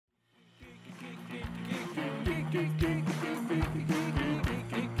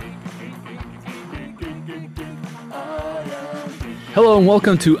Hello and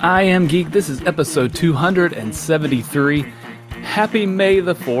welcome to I Am Geek. This is episode 273. Happy May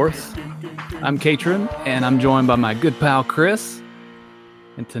the 4th. I'm Katrin, and I'm joined by my good pal Chris.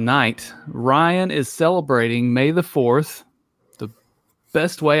 And tonight, Ryan is celebrating May the 4th, the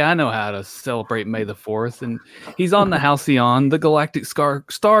best way I know how to celebrate May the 4th. And he's on the Halcyon, the Galactic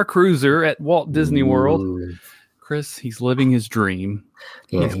Star Cruiser at Walt Disney World. Chris, he's living his dream.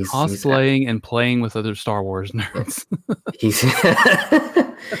 Yeah, he's cosplaying and playing with other Star Wars nerds.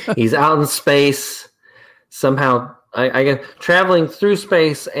 He's out in space somehow. I get traveling through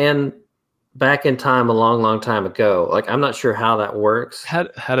space and back in time a long time ago. Like, I'm not sure how that works.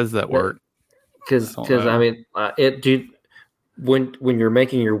 How does that work? Because I mean, when you're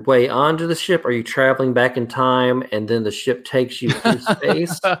making your way onto the ship, are you traveling back in time and then the ship takes you through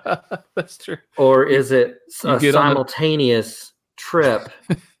space? That's true. Or is it a simultaneous trip?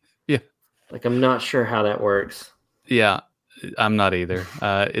 Yeah. Like, I'm not sure how that works. Yeah, I'm not either.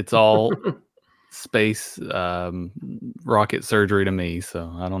 It's all space rocket surgery to me,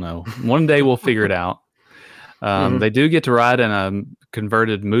 so I don't know. One day we'll figure it out. They do get to ride in a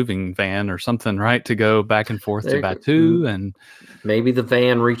converted moving van or something, right, to go back and forth to Batuu, and maybe the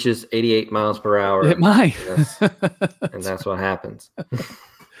van reaches 88 miles per hour. It might, and that's what happens.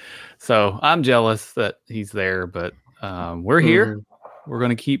 So I'm jealous that he's there, but we're here. We're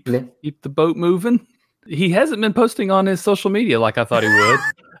going to keep the boat moving. He hasn't been posting on his social media like I thought he would.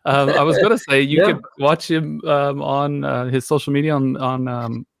 I was going to say you could watch him on his social media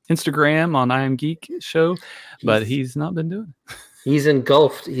on Instagram on I Am Geek show, but he's not been doing it. He's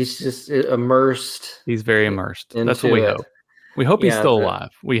engulfed. He's just immersed. He's very immersed. That's what we hope. We hope he's still alive.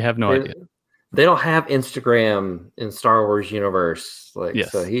 We have no idea. They don't have Instagram in Star Wars universe.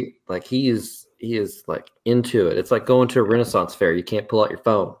 So he is like into it. It's like going to a Renaissance fair. You can't pull out your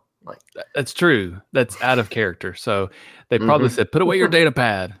phone. Like, that's true. That's out of character. So they probably said, put away your data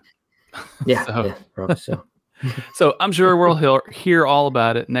pad. Yeah, probably so. So I'm sure we'll hear all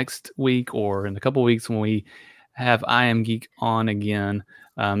about it next week or in a couple weeks when we have I Am Geek on again.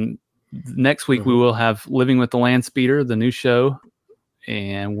 Next week we will have Living with the Land Speeder, the new show,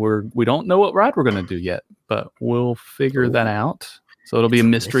 and we don't know what ride we're going to do yet, but we'll figure that out. So it'll be a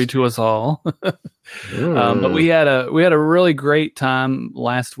mystery to us all. But we had a really great time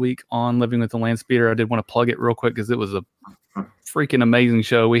last week on Living with the Land Speeder. I did want to plug it real quick because it was a freaking amazing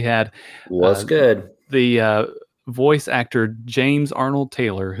show. We had good. The voice actor James Arnold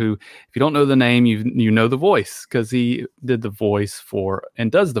Taylor, who, if you don't know the name, you know the voice because he did the voice for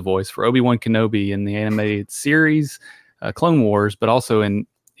and does the voice for Obi-Wan Kenobi in the animated series Clone Wars, but also in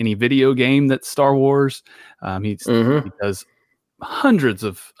any video game that's Star Wars. He does hundreds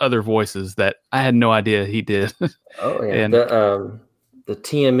of other voices that I had no idea he did. Oh yeah, and the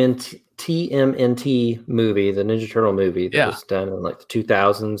TMNT movie, the Ninja Turtle movie that was done in like the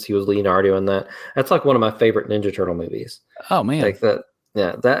 2000s. He was Leonardo in that. That's like one of my favorite Ninja Turtle movies. Oh man, like that.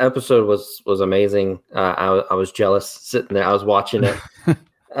 Yeah, that episode was amazing. I was jealous sitting there. I was watching it.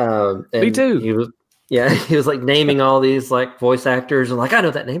 And me too. He was like naming all these like voice actors and like, I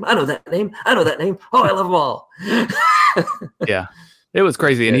know that name. I know that name. I know that name. Oh, I love them all. Yeah, it was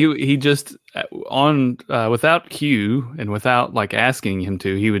crazy. And he just on without cue and without like asking him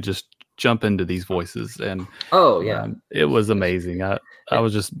to, he would just jump into these voices. And it was amazing. I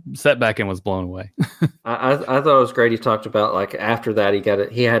was just sat back and was blown away. I thought it was great. He talked about like after that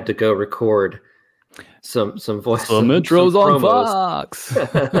he had to go record some voices. Some intros on Fox.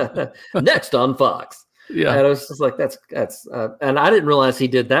 Next on Fox. Yeah, and I was just like, that's and I didn't realize he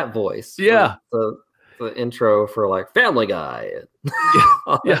did that voice. Yeah, the intro for like Family Guy.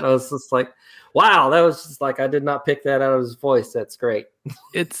 I was just like, wow, that was just like I did not pick that out of his voice. That's great.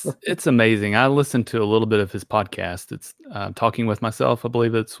 It's amazing. I listened to a little bit of his podcast. It's Talking with Myself, I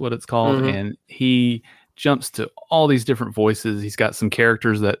believe that's what it's called, and he jumps to all these different voices. He's got some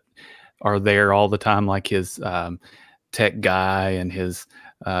characters that are there all the time, like his tech guy and his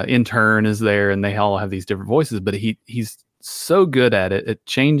intern is there, and they all have these different voices. But he's so good at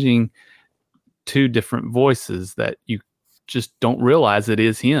changing two different voices that you just don't realize it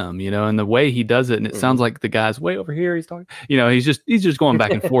is him, and the way he does it, and it sounds like the guy's way over here. He's talking, he's just going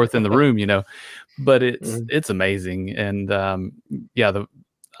back and forth in the room, but it's amazing. And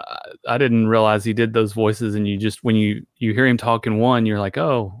I didn't realize he did those voices. And you just, when you hear him talk in one, you're like,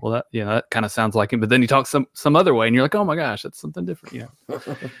 oh, well, that kind of sounds like him. But then he talks some other way and you're like, oh my gosh, that's something different.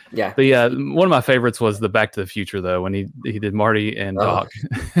 Yeah. But yeah, one of my favorites was the Back to the Future though, when he did Marty and Doc.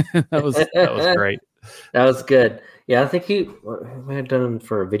 That was great. That was good. Yeah. I think he might have done it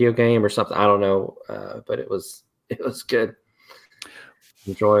for a video game or something. I don't know. But it was good.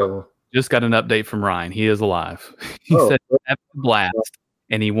 Enjoyable. Just got an update from Ryan. He is alive. He said he had a blast,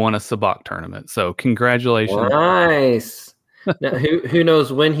 and he won a Sabacc tournament. So congratulations. Nice. Now, who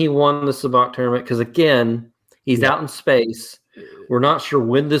knows when he won the Sabacc tournament? Because again, he's out in space. We're not sure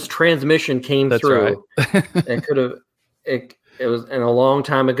when this transmission came through. Right. It could have. It was in a long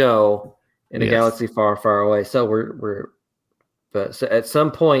time ago in a galaxy far, far away. So so at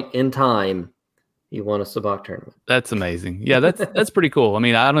some point in time, he won a Sabacc tournament. That's amazing. Yeah, that's pretty cool. I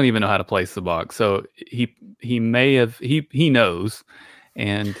mean, I don't even know how to play Sabacc, so he may have he knows,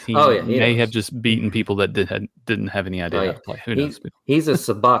 and he may have just beaten people that didn't have any idea how to play. Who knows? He's a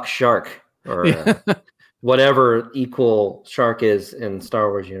Sabacc shark or whatever equal shark is in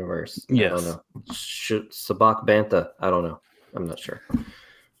Star Wars universe. Yes. I don't know. Sabacc Bantha. I don't know. I'm not sure.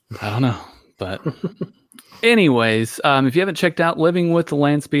 I don't know, but anyways, if you haven't checked out Living with the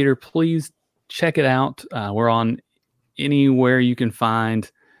Landspeeder, please check it out. We're on anywhere you can find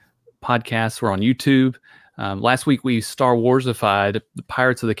podcasts. We're on YouTube. Last week we Star Warsified the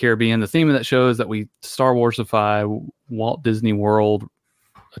Pirates of the Caribbean. The theme of that show is that we Star Warsify Walt Disney World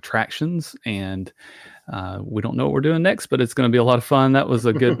attractions, and we don't know what we're doing next, but it's going to be a lot of fun. That was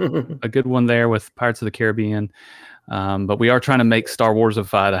a good one there with Pirates of the Caribbean. But we are trying to make Star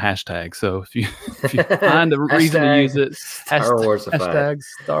Warsify a hashtag. So if you find a reason to use it, hashtag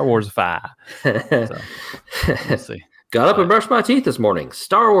Star Warsify. So we'll see. Got up and brushed my teeth this morning.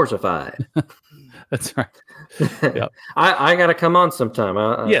 Star Warsify. That's right. Yep. I got to come on sometime.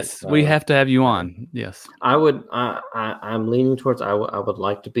 Yes, we have to have you on. Yes, I would. I'm leaning towards. I would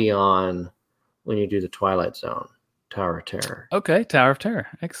like to be on when you do the Twilight Zone, Tower of Terror. Okay, Tower of Terror.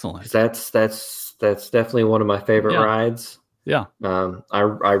 Excellent. That's definitely one of my favorite rides. Yeah. I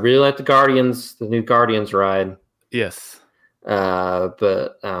really like the new Guardians ride. Yes. Okay.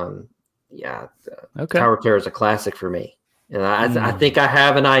 Tower of Terror is a classic for me, and I think I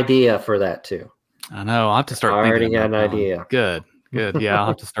have an idea for that too. I know. I'll have to start. I already got an idea. Good. Yeah, I'll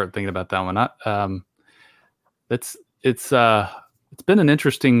have to start thinking about that one. It's been an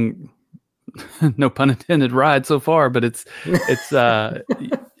interesting, no pun intended, ride so far, but it's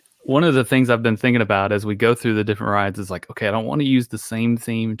one of the things I've been thinking about as we go through the different rides is like, okay, I don't want to use the same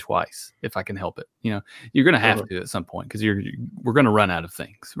theme twice if I can help it. You know, you're going to have to at some point because we're going to run out of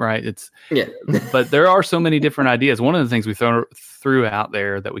things, right? But there are so many different ideas. One of the things we threw out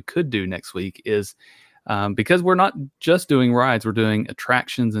there that we could do next week is because we're not just doing rides, we're doing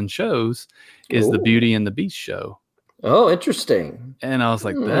attractions and shows, is the Beauty and the Beast show. Oh, interesting. And I was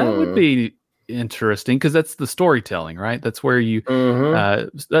like, that would be interesting because that's the storytelling, right? That's where you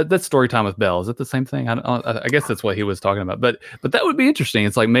that's story time with Belle. Is that the same thing? I guess that's what he was talking about. But that would be interesting.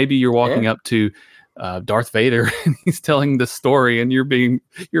 It's like maybe you're walking up to Darth Vader and he's telling the story, and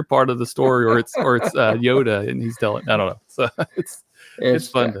you're part of the story, or it's Yoda and he's telling. I don't know. So it's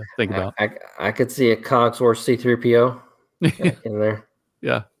fun to think about. I could see a Cogsworth C-3PO in there.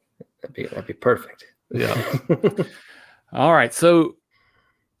 Yeah, that'd be perfect. Yeah. All right, so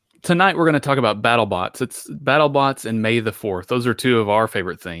tonight we're going to talk about BattleBots. It's BattleBots and May the 4th. Those are two of our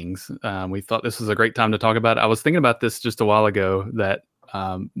favorite things. We thought this was a great time to talk about it. I was thinking about this just a while ago that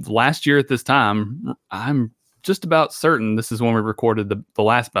last year at this time, I'm just about certain this is when we recorded the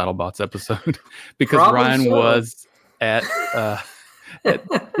last BattleBots episode because Probably Ryan was at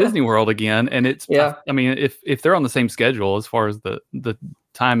Disney World again. And it's, I mean, if they're on the same schedule as far as the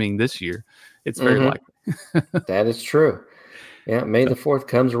timing this year, it's very likely. That is true. Yeah, May the 4th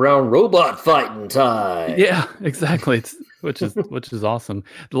comes around, robot fighting time. Yeah, exactly. Which is awesome.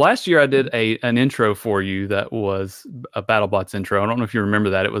 Last year I did an intro for you that was a BattleBots intro. I don't know if you remember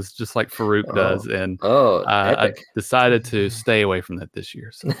that. It was just like Farouk does, and I decided to stay away from that this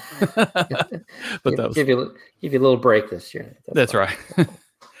year. So. But that was give you a little break this year. That's right.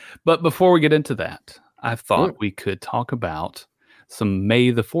 But before we get into that, I thought we could talk about some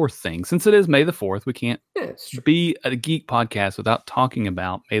May the 4th things. Since it is May the 4th, we can't be a geek podcast without talking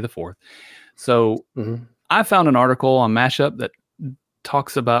about May the 4th. So I found an article on Mashup that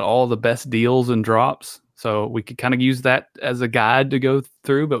talks about all the best deals and drops. So we could kind of use that as a guide to go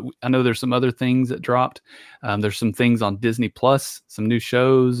through, but I know there's some other things that dropped. There's some things on Disney Plus, some new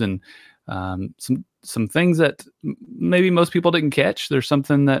shows, and some things that maybe most people didn't catch. There's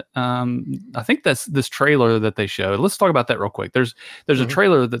something that I think that's this trailer that they showed. Let's talk about that real quick. There's a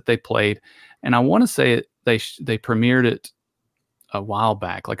trailer that they played, and I want to say they premiered it a while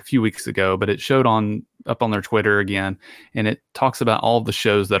back, like a few weeks ago, but it showed up on their Twitter again, and it talks about all the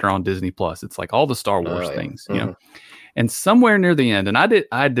shows that are on Disney Plus. It's like all the Star Wars things, you know. And somewhere near the end, and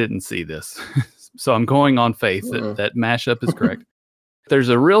I didn't see this, so I'm going on faith that Mashup is correct. There's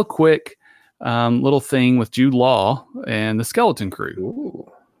a real quick little thing with Jude Law and the Skeleton Crew.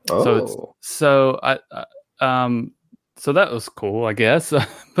 Oh. So that was cool, I guess.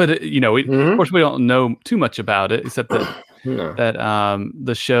 But of course, we don't know too much about it, except that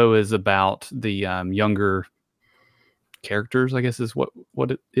the show is about the younger characters, I guess is what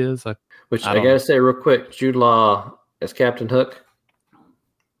it is. I gotta say real quick, Jude Law as Captain Hook.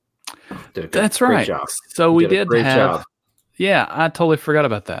 That's right. Job. So we did have. Job. Yeah, I totally forgot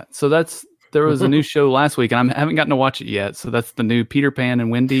about that. So there was a new show last week, and I haven't gotten to watch it yet. So that's the new Peter Pan and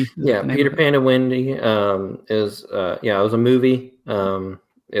Wendy. Yeah, Peter Pan and Wendy it was a movie.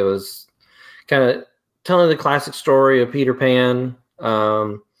 It was kind of telling the classic story of Peter Pan.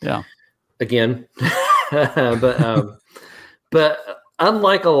 Again, but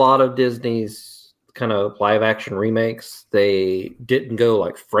unlike a lot of Disney's kind of live action remakes, they didn't go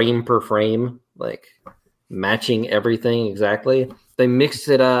like frame per frame, like matching everything exactly. They mixed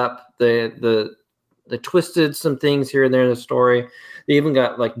it up. They twisted some things here and there in the story. They even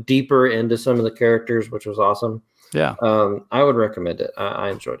got like deeper into some of the characters, which was awesome. Yeah. I would recommend it. I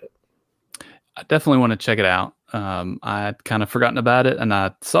enjoyed it. I definitely want to check it out. I'd kind of forgotten about it, and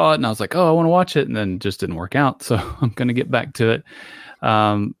I saw it, and I was like, oh, I want to watch it, and then it just didn't work out. So I'm going to get back to it.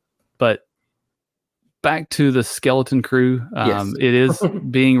 But back to the Skeleton Crew. Yes. It is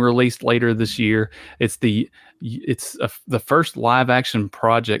being released later this year. It's the first live action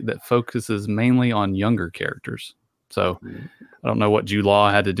project that focuses mainly on younger characters. So I don't know what Jude Law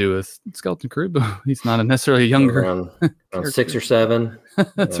had to do with Skeleton Crew, but he's not necessarily a younger. Around 6 or 7.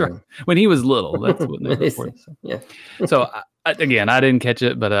 That's right. When he was little, that's what they reported. Yeah. So I didn't catch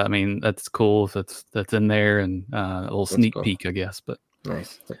it, but I mean, that's cool if that's in there, and a little sneak peek, I guess. But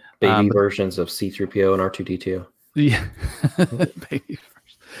nice baby versions of C-3PO and R2-D2. Yeah, baby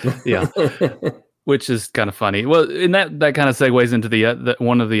versions. Yeah. Which is kind of funny. Well, and that kind of segues into the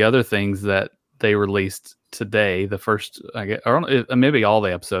one of the other things that they released today. The first, I guess, or maybe all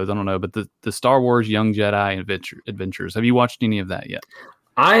the episodes. I don't know, but the Star Wars Young Jedi Adventures. Have you watched any of that yet?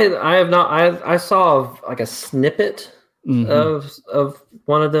 I have not. I saw like a snippet of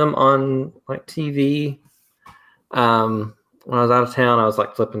one of them on like TV. When I was out of town, I was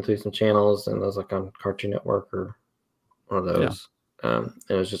like flipping through some channels, and I was like on Cartoon Network or one of those. Yeah.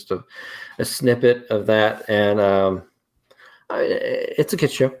 It was just a snippet of that, and it's a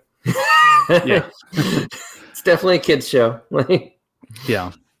kid's show. Yeah, it's definitely a kid's show.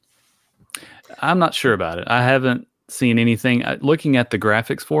 Yeah, I'm not sure about it. I haven't seen anything. Looking at the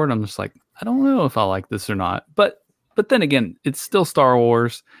graphics for it, I'm just like, I don't know if I like this or not. But then again, it's still Star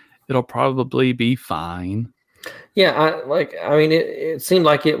Wars. It'll probably be fine. Yeah, it seemed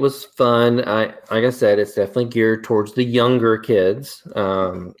like it was fun. Like I said, it's definitely geared towards the younger kids.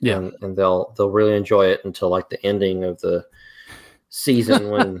 And they'll really enjoy it until like the ending of the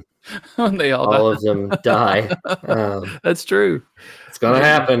season when they all of them die. That's true. It's gonna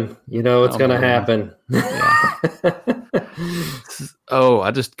happen. It's gonna happen. Yeah. Oh,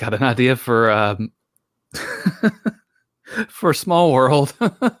 I just got an idea for Small World.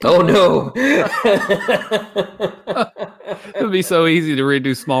 Oh no. It would be so easy to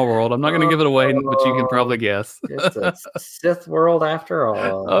redo Small World. I'm not going to give it away, but you can probably guess. It's a Sith world after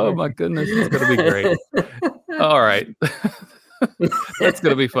all. Oh my goodness, it's going to be great. All right. That's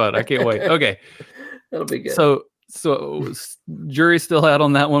going to be fun. I can't wait. Okay. That'll be good. So jury's still out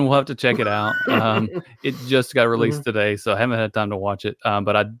on that one. We'll have to check it out. It just got released today, so I haven't had time to watch it.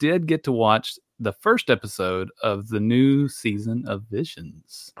 But I did get to watch the first episode of the new season of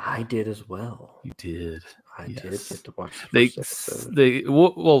Visions. I did as well. You did. I did get to watch the first episode.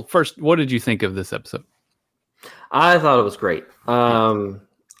 Well, first, what did you think of this episode? I thought it was great. I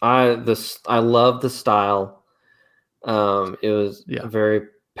love the style. It was very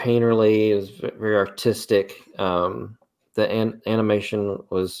painterly. It was very artistic. The animation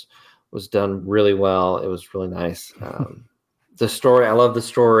was done really well. It was really nice. The story, I love the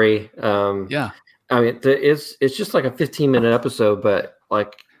story. I mean, it's just like a 15-minute episode, but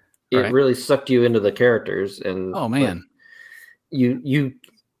like it really sucked you into the characters. And oh man, like, you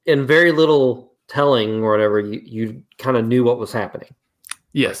in very little telling or whatever, you kind of knew what was happening.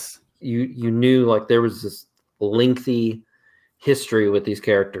 Yes, like, you knew like there was this lengthy history with these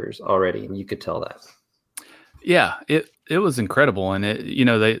characters already, and you could tell that. Yeah, it was incredible, and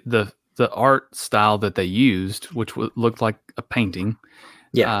the art style that they used, which looked like a painting,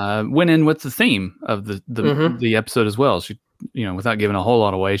 went in with the theme of the episode as well. She, without giving a whole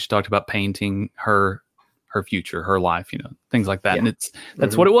lot away, she talked about painting her future, her life, things like that. Yeah. And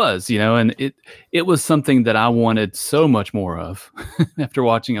that's what it was, and it was something that I wanted so much more of after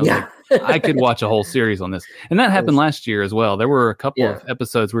watching. I was like, I could watch a whole series on this. And that happened last year as well. There were a couple of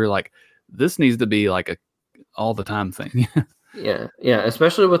episodes where you're like, this needs to be like a all the time thing. Yeah.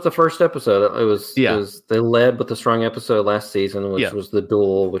 Especially with the first episode, it was they led with a strong episode last season, which was the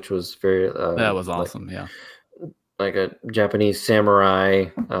duel, which was very that was awesome. Like a Japanese samurai,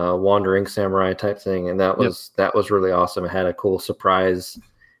 wandering samurai type thing, and that was really awesome. It had a cool surprise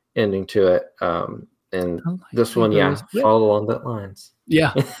ending to it. And this one, followed along that lines.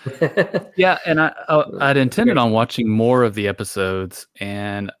 Yeah. And I'd intended on watching more of the episodes,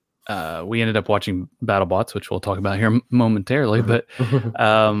 and we ended up watching BattleBots, which we'll talk about here momentarily. But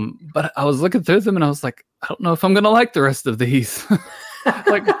I was looking through them, and I was like, I don't know if I'm going to like the rest of these.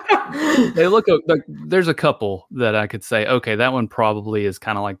 Like, they look like there's a couple that I could say, okay, that one probably is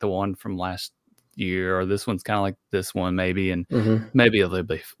kind of like the one from last year, or this one's kind of like this one, maybe, and maybe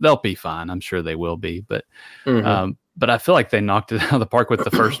they'll be fine. I'm sure they will be, but I feel like they knocked it out of the park with the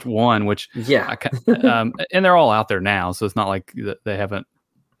first one, which and they're all out there now, so it's not like they haven't.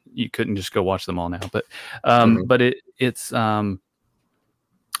 You couldn't just go watch them all now, but it's I don't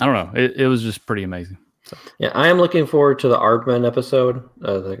know. It was just pretty amazing. So. Yeah, I am looking forward to the Aardman episode,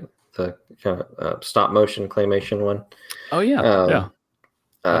 the kind of stop motion claymation one. Oh yeah,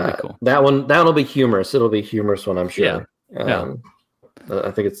 that'd be cool. That'll be humorous. It'll be a humorous one, I'm sure. Yeah. I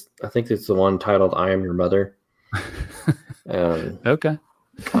think it's the one titled "I Am Your Mother." Okay.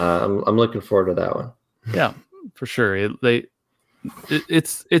 I'm looking forward to that one. Yeah, for sure.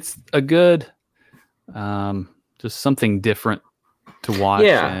 It's a good, just something different to watch.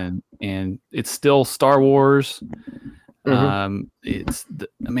 Yeah. And it's still Star Wars. It's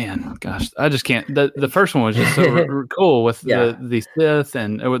man, gosh, I just can't. The first one was just so cool with the Sith,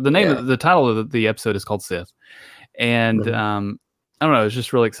 and the name of the title of the episode is called Sith, and I don't know, it's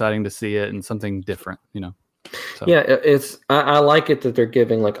just really exciting to see it and something different, So. Yeah, I like it that they're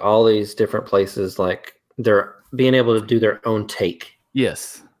giving like all these different places, like they're being able to do their own take.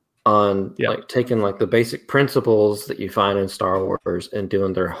 Yes. On like taking like the basic principles that you find in Star Wars and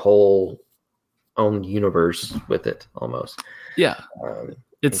doing their whole own universe with it almost. Yeah.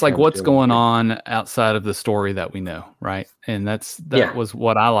 It's like what's going on outside of the story that we know, right? And that was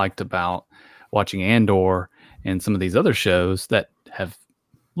what I liked about watching Andor and some of these other shows that have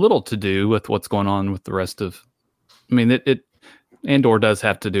little to do with what's going on with the rest of. I mean, Andor does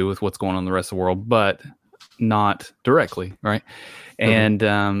have to do with what's going on in the rest of the world, but not directly, right? And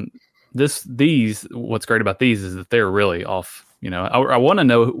what's great about these is that they're really off. I want to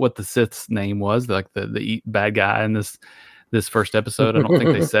know what the Sith's name was, like the bad guy in this first episode. I don't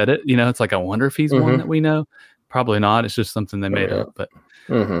think they said it. It's like, I wonder if he's one that we know. Probably not. It's just something they made up, but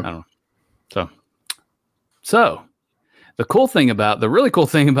I don't know. So the really cool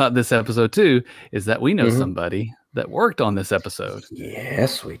thing about this episode too is that we know somebody that worked on this episode.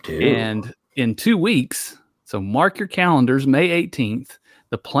 Yes, we do. And in 2 weeks, so mark your calendars, May 18th,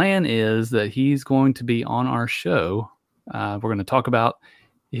 the plan is that he's going to be on our show. We're going to talk about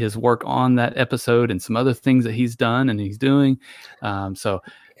his work on that episode and some other things that he's done and he's doing. So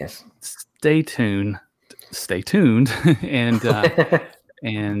stay tuned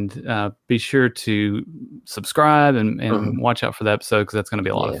and be sure to subscribe and watch out for the episode, because that's going to be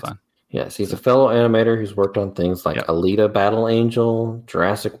a lot of fun. Yes, he's a fellow animator who's worked on things like Alita Battle Angel,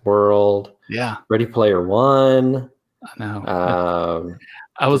 Jurassic World, Ready Player One. I know.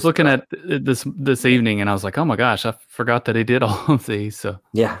 I was looking at this evening, and I was like, oh my gosh, I forgot that he did all of these. So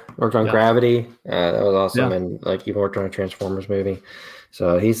worked on Gravity. That was awesome, and like even worked on a Transformers movie.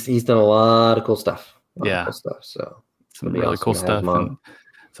 So he's done a lot of cool stuff. So some really cool stuff. And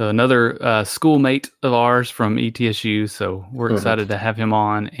so another schoolmate of ours from ETSU. So we're excited to have him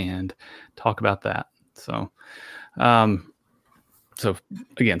on and talk about that. So, so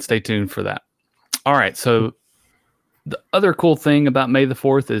again, stay tuned for that. All right. So the other cool thing about May the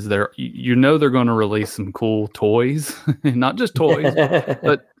 4th is they're going to release some cool toys, not just toys,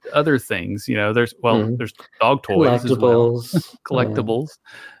 but other things. There's dog toys as well. Collectibles.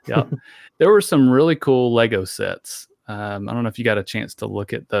 Yeah. There were some really cool Lego sets. I don't know if you got a chance to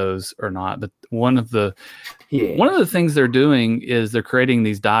look at those or not, but one of the things they're doing is they're creating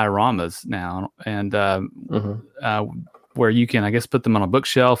these dioramas now, and where you can, I guess, put them on a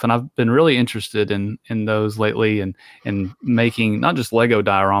bookshelf. And I've been really interested in those lately, and making not just Lego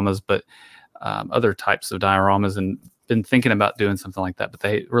dioramas, but other types of dioramas, and been thinking about doing something like that. But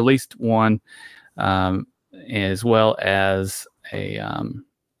they released one as well as an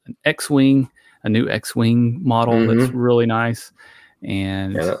X-Wing. A new X-Wing model that's really nice,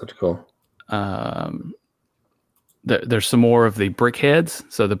 and that looks cool. There's some more of the brick heads.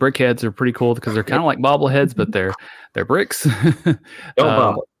 So the brick heads are pretty cool because they're kind of like bobbleheads, but they're bricks. Don't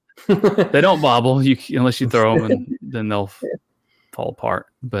bobble. They don't bobble unless you throw them, and then they'll fall apart.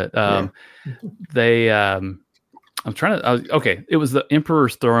 But they I'm trying to. Okay, it was the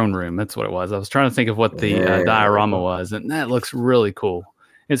Emperor's Throne Room. That's what it was. I was trying to think of what the diorama was, and that looks really cool.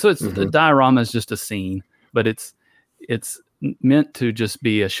 And so the diorama is just a scene, but it's meant to just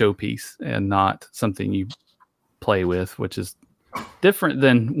be a showpiece and not something you play with, which is different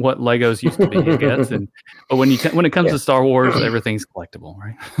than what Legos used to be, I guess. But when it comes to Star Wars, everything's collectible,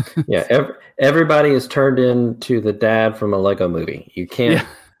 right? Everybody is turned into the dad from a Lego movie. You can't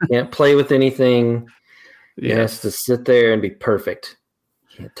play with anything. It has to sit there and be perfect.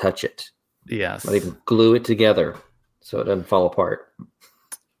 You can't touch it. Yes. Not even glue it together so it doesn't fall apart.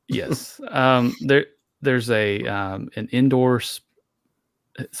 Yes. There's an indoor.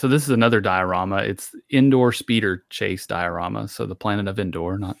 So this is another diorama. It's indoor speeder chase diorama. So the planet of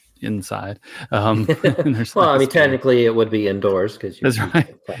Endor, not inside. Technically it would be indoors because that's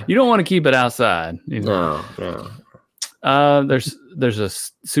right. You don't want to keep it outside. No. There's a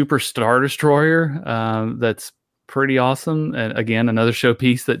Super Star Destroyer that's pretty awesome, and again another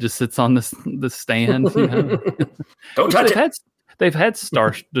showpiece that just sits on the stand. Don't touch it. They've had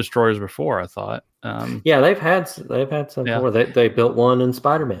Star Destroyers before, I thought. They've had some before. They built one in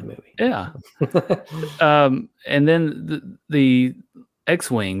Spider-Man movie. Yeah. And then the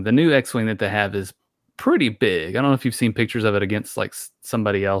X-Wing, the new X-Wing that they have is pretty big. I don't know if you've seen pictures of it against like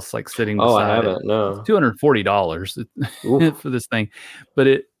somebody else like sitting beside I haven't. it. No. It's $240 for this thing. But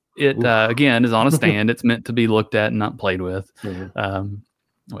it again is on a stand. It's meant to be looked at and not played with.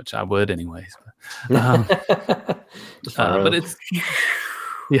 Which I would anyways. But it's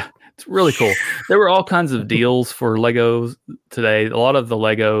really cool. There were all kinds of deals for Legos today. A lot of the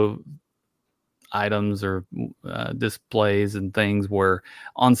Lego items or displays and things were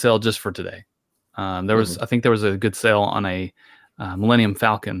on sale just for today. I think there was a good sale on a Millennium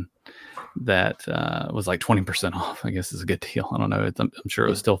Falcon that was like 20% off. I guess is a good deal. I don't know. I'm sure it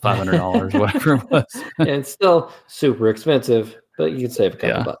was still $500, whatever it was. And it's still super expensive, but you can save a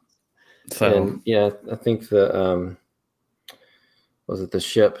couple bucks. So, and I think the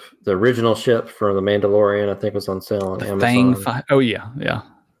the original ship for the Mandalorian, I think was on sale on Amazon.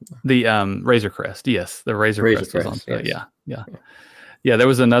 The Razor Crest, yes, the Razor Crest was on sale. Yes. Yeah. There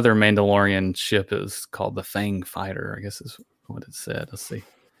was another Mandalorian ship. It was called the Fang Fighter, I guess is what it said. Let's see.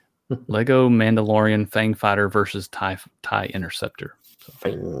 Lego Mandalorian Fang Fighter versus TIE Interceptor. So,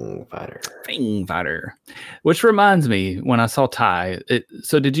 Fang Fighter. Which reminds me, when I saw TIE,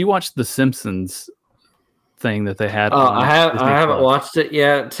 so did you watch the Simpsons thing that they had? I haven't watched it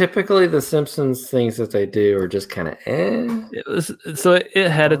yet. Typically, the Simpsons things that they do are just kind of it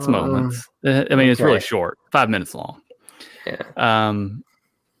had its moments. It's really short, 5 minutes long. Yeah.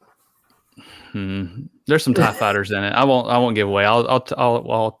 There's some TIE fighters in it. I won't give away.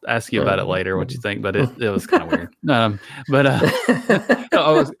 I'll ask you about it later, what you think. But it was kind of weird. I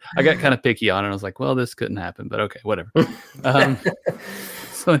got kind of picky on it. I was like, well, this couldn't happen, but okay, whatever.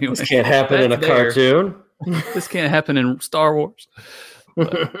 So anyway, this can't happen in a cartoon. This can't happen in Star Wars.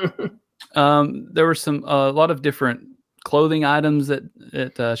 But, there were a lot of different clothing items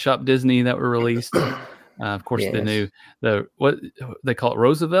at Shop Disney that were released. Of course, what they call it,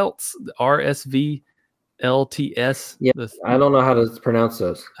 Roosevelt's, RSVLTS. Yeah, I don't know how to pronounce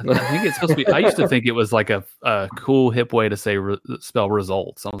those. I think it's supposed to be. I used to think it was like a cool, hip way to spell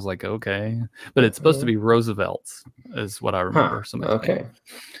results. I was like, okay, but it's supposed to be Roosevelt's, is what I remember. Okay.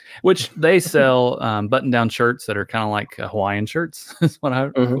 Which they sell button-down shirts that are kind of like Hawaiian shirts, is what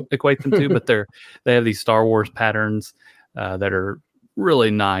I equate them to. But they have these Star Wars patterns that are really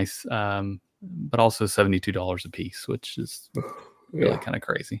nice. But also $72 a piece, which is really kind of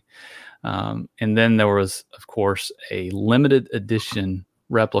crazy. And then there was, of course, a limited edition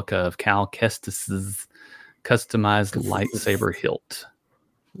replica of Cal Kestis's customized lightsaber hilt.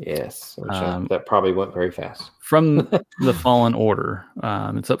 Yes, that probably went very fast. From the Fallen Order.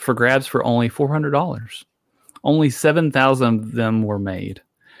 It's up for grabs for only $400. Only 7,000 of them were made.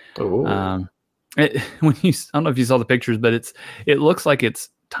 Ooh. I don't know if you saw the pictures, but it looks like it's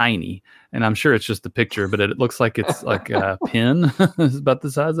tiny, and I'm sure it's just a picture, but it looks like it's like a pin. It's about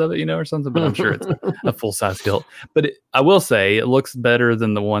the size of it, or something, but I'm sure it's a full-size hilt. But I will say it looks better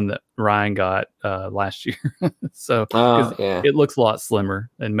than the one that Ryan got last year. So it looks a lot slimmer,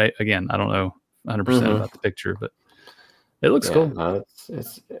 and again, I don't know 100% about the picture, but it looks cool.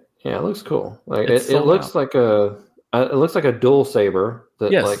 It looks cool. Like it looks like a dual saber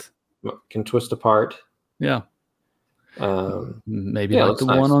that can twist apart. Yeah. Maybe like the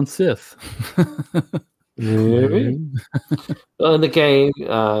one on Sith. Maybe. In the game,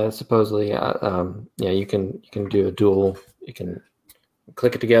 supposedly, you can do a dual. You can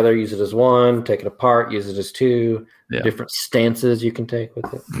click it together, use it as one, take it apart, use it as two. Different stances you can take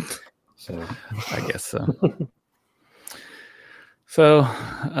with it. So I guess so. So,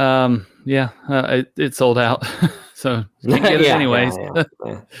 it sold out. So can't get it anyways.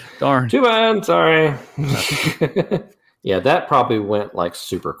 Yeah. Darn. Too bad. Sorry. Yeah, that probably went like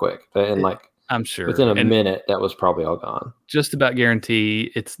super quick, and like I'm sure within a minute that was probably all gone. Just about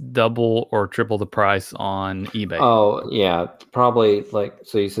guarantee it's double or triple the price on eBay. Oh yeah, probably like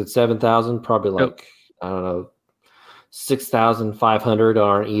so. You said 7,000, probably like I don't know, 6,500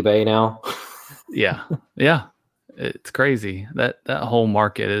 on eBay now. Yeah, it's crazy. That whole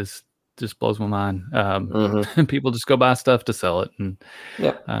market just blows my mind. People just go buy stuff to sell it, and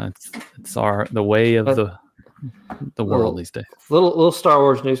it's the way of the world these days. Little Star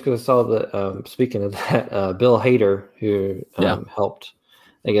Wars news, because I saw that. Speaking of that, Bill Hader, who helped,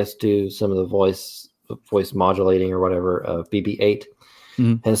 I guess, do some of the voice modulating or whatever of BB-8,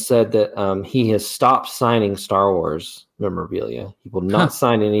 has said that he has stopped signing Star Wars memorabilia. He will not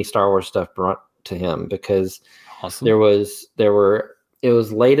sign any Star Wars stuff brought to him because it was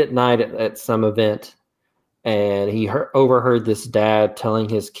late at night at some event. And he overheard this dad telling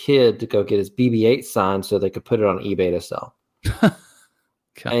his kid to go get his BB-8 signed so they could put it on eBay to sell.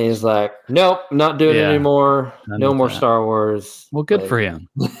 And he's like, nope, not doing it anymore. No more Star Wars. Well, good for him.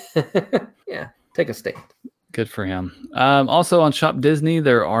 Yeah, take a stand. Good for him. Also on Shop Disney,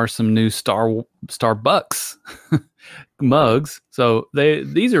 there are some new Starbucks mugs. So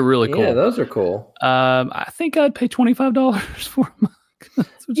these are really cool. Yeah, those are cool. I think I'd pay $25 for a mug.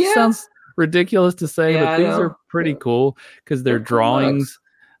 Which sounds ridiculous to say, but these are pretty cool because they're drawings.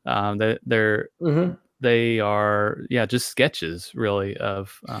 They are just sketches really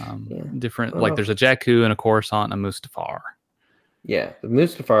of different, like there's a Jakku and a Coruscant and a Mustafar. Yeah, the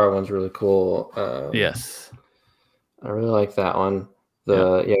Mustafar one's really cool. Yes, I really like that one.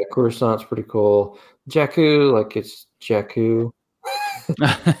 Coruscant's pretty cool. Jakku, like it's Jakku.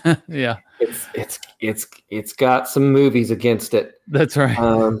 Yeah, it's got some movies against it. That's right.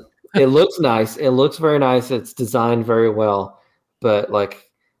 It looks nice. It looks very nice. It's designed very well, but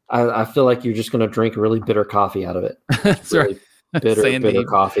like I feel like you're just going to drink really bitter coffee out of it. That's really right. Bitter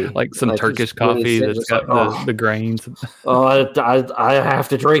coffee, like some Turkish coffee that's got the grains. I have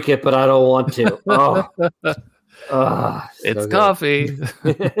to drink it, but I don't want to. It's coffee.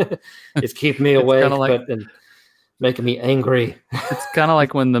 It's keeping me awake, but making me angry. It's kind of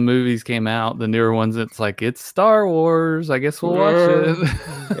like when the movies came out, the newer ones. It's like, it's Star Wars. I guess we'll watch it.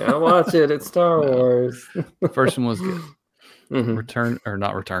 Yeah, watch it. It's Star Wars. The first one was good. Return or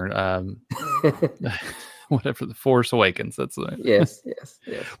not Return. Whatever, The Force Awakens. That's the name. Yes.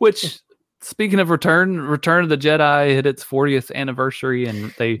 Which, speaking of Return of the Jedi hit its 40th anniversary,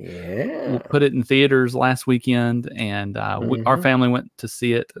 and they put it in theaters last weekend, and our family went to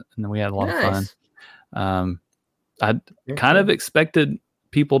see it, and we had a lot of fun. I kind of expected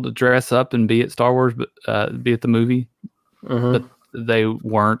people to dress up and be at Star Wars, but be at the movie, but they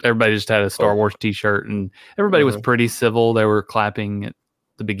weren't. Everybody just had a Star Wars T-shirt, and everybody was pretty civil. They were clapping at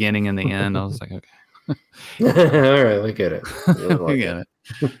the beginning and the end. I was like, okay, all right, we get it. We get it.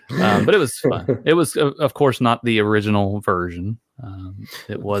 But it was fun. It was, of course, not the original version.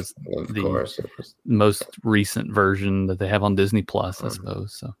 It was the most recent version that they have on Disney Plus, I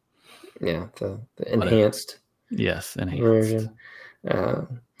suppose. So, yeah, the enhanced. Yes, enhanced version.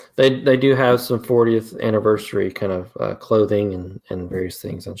 They do have some 40th anniversary kind of clothing and various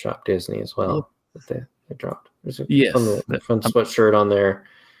things on Shop Disney as well that they dropped. There's a fun sweatshirt on there.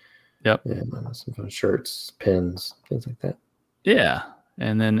 Yep. Yeah, some fun shirts, pins, things like that. Yeah,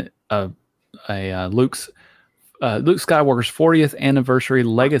 and then Luke Skywalker's 40th anniversary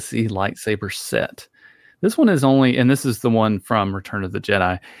legacy lightsaber set. This one is only, and this is the one from Return of the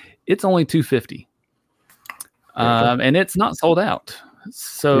Jedi. It's only $250. And it's not sold out.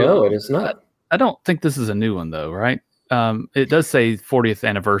 So no, it is not. I don't think this is a new one though, right? It does say 40th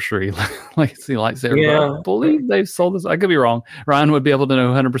anniversary legacy lightsaber. Yeah. I believe they've sold this. I could be wrong. Ryan would be able to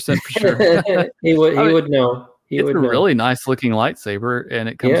know 100% for sure. He would know. It's a really nice looking lightsaber, and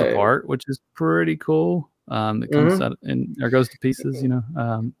it comes apart, which is pretty cool. It comes out and or goes to pieces,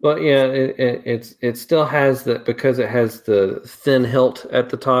 Well, yeah, it still has that, because it has the thin hilt at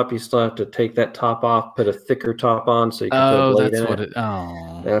the top. You still have to take that top off, put a thicker top on, so you can put a blade in it.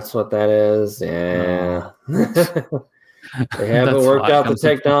 That's what that is. Yeah. They haven't worked out the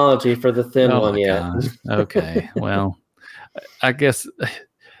technology for the thin one yet. Okay, well, I guess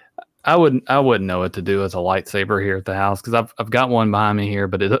I wouldn't know what to do with a lightsaber here at the house, because I've got one behind me here,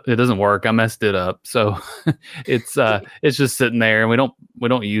 but it doesn't work. I messed it up, so it's just sitting there, and we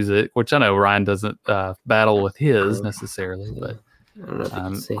don't use it. Which I know Ryan doesn't battle with his necessarily, but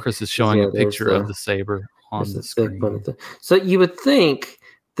Chris is showing a picture of the saber on the screen. So you would think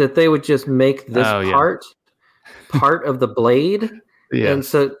that they would just make this part part of the blade. Yeah. And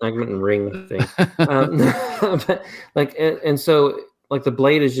so I couldn't ring the thing. But like, and so like the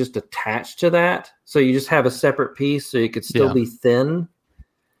blade is just attached to that. So you just have a separate piece so you could still be thin.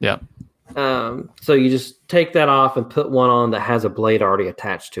 Yeah. So you just take that off and put one on that has a blade already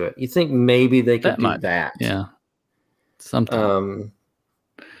attached to it. You think maybe they could do that. Yeah. Something.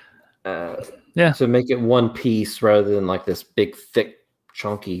 To make it one piece rather than like this big, thick,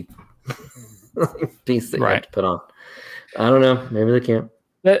 chunky piece that you have to put on. I don't know. Maybe they can't.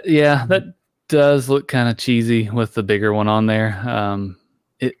 That does look kind of cheesy with the bigger one on there. And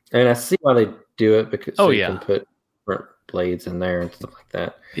I see why they do it because you can put different blades in there and stuff like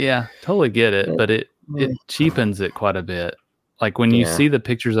that. Yeah, totally get it, but it cheapens it quite a bit. Like when you see the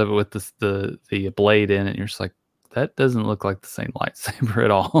pictures of it with the blade in it, you're just like, that doesn't look like the same lightsaber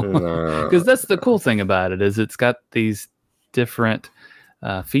at all. Because that's the cool thing about it is it's got these different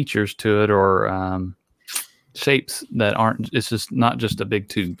features to it or shapes that aren't. It's just not just a big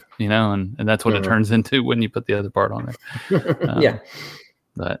tube, and that's what it turns into when you put the other part on there.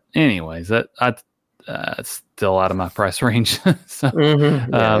 But anyways, it's still out of my price range. So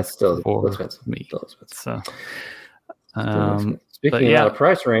it's still for expensive. Me. Still expensive. So. Speaking of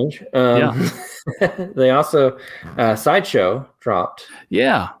price range, they also Sideshow dropped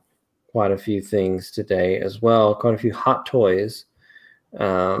quite a few things today as well. Quite a few hot toys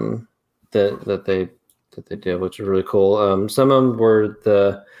that they did, which was really cool. Some of them were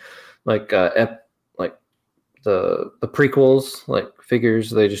the prequels, like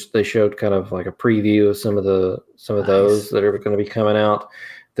figures. They showed kind of like a preview of some of those that are going to be coming out.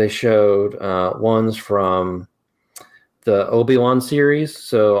 They showed ones from the Obi-Wan series,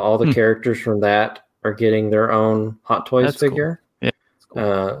 so all the characters from that are getting their own Hot Toys figure. Cool.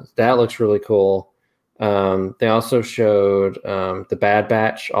 Yeah, cool. That looks really cool. They also showed the Bad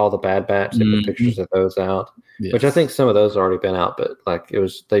Batch, all the Bad Batch. They put pictures of those out, which I think some of those already been out, but like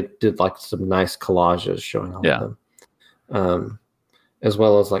they did like some nice collages showing all of them, as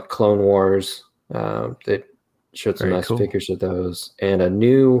well as like Clone Wars. They showed some nice figures of those, and a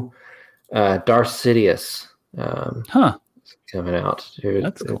new Darth Sidious. Coming out.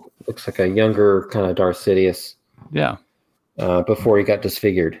 That's cool. It looks like a younger kind of Darth Sidious. Yeah. Before he got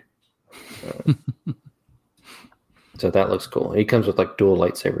disfigured. So that looks cool. He comes with like dual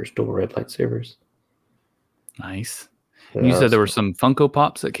red lightsabers. Nice. You said there were some Funko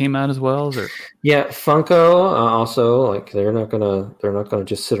Pops that came out as well, or? Yeah, Funko also like they're not gonna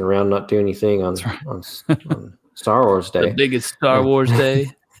just sit around not do anything on Star Wars Day. The biggest Star Wars Day.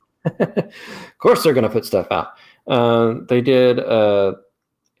 Of course they're going to put stuff out. They did a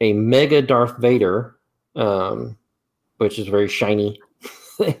mega Darth Vader, which is very shiny.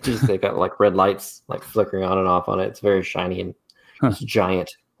 They got like red lights like flickering on and off on it. It's very shiny and it's giant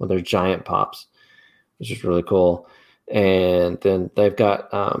with their giant pops, which is really cool. And then they've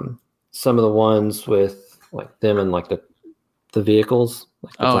got some of the ones with like them and like the vehicles,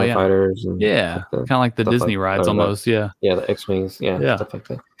 like the TIE fighters, and kind of like the Disney rides almost. The X-wings, stuff like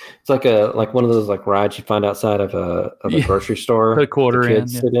that. It's like one of those like rides you find outside of a grocery store. Put a quarter in,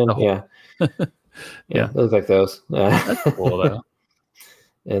 sit in. Those like those. That's cool though.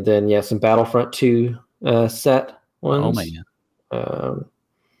 And then some Battlefront 2 set ones. Oh man.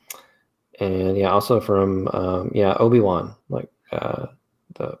 And also from Obi-Wan, like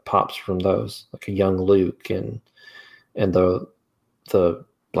the pops from those, like a young Luke and the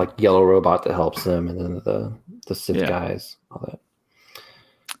like yellow robot that helps them, and then the Sith guys, all that.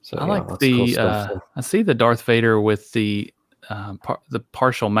 So I like the cool stuff, I see the Darth Vader with the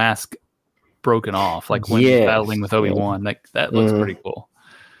partial mask broken off, like when he's battling with Obi-Wan. That looks pretty cool.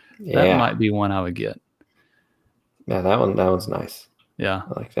 That might be one I would get. Yeah, that one's nice. Yeah,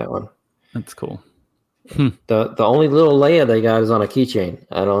 I like that one. That's cool. The only little Leia they got is on a keychain.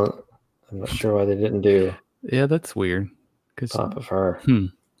 I'm not sure why they didn't do. Yeah, that's weird. Top of her.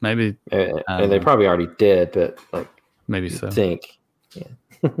 Maybe. And they probably already did, but like maybe so. Think. Yeah.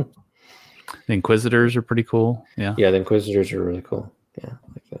 The Inquisitors are pretty cool. Yeah. Yeah, the Inquisitors are really cool. Yeah,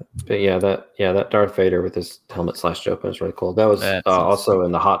 like that. But that Darth Vader with his helmet slashed open is really cool. That was also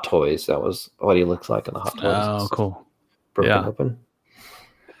in the Hot Toys. That was what he looks like in the Hot Toys. Oh, cool. Broken open.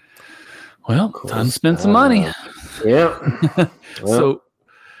 Well, cool time to spend some money. Yeah. So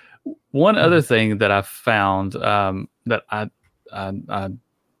one other thing that I found that I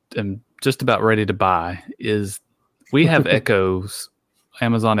am just about ready to buy is we have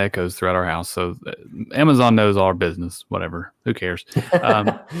Amazon Echoes throughout our house. So Amazon knows all our business, whatever, who cares?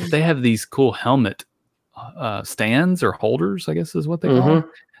 They have these cool helmet stands or holders, I guess is what they call them,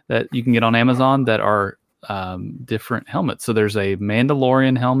 that you can get on Amazon that are different helmets. So there's a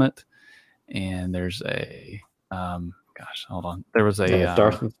Mandalorian helmet and there's a Gosh, hold on. There was a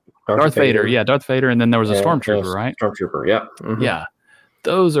Darth Vader. Yeah, Darth Vader, and then there was a Stormtrooper, right? Stormtrooper, yep. Mm-hmm. Yeah.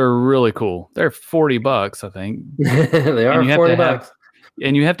 Those are really cool. They're $40, I think. They are $40.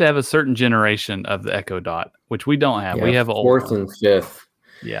 And you have to have a certain generation of the Echo Dot, which we don't have. We have an old fourth and fifth.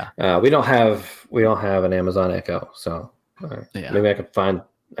 Yeah. We don't have an Amazon Echo, so maybe I could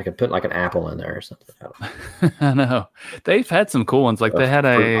put like an Apple in there or something. I know. They've had some cool ones. Like they had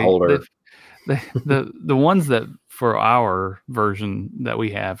a holder. The ones that for our version that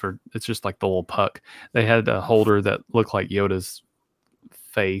we have, it's just like the little puck. They had a holder that looked like Yoda's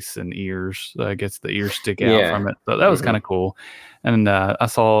face and ears. I guess the ears stick out from it. So that was kind of cool. And I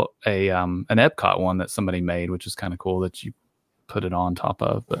saw an Epcot one that somebody made, which is kind of cool that you put it on top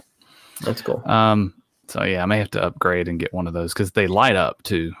of. But that's cool. So yeah, I may have to upgrade and get one of those because they light up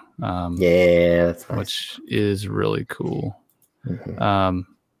too. That's nice. Which is really cool. Mm-hmm.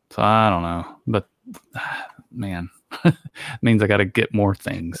 So I don't know, but man, means I got to get more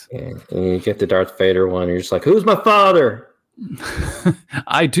things. Yeah. And you get the Darth Vader one, you're just like, who's my father?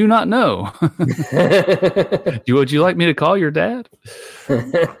 I do not know. Would you like me to call your dad?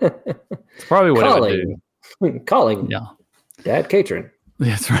 It's probably what I would do. Calling. Yeah. Dad Catron.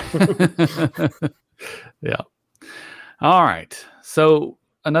 That's right. Yeah. All right. So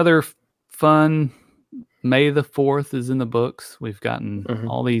another fun May the 4th is in the books. We've gotten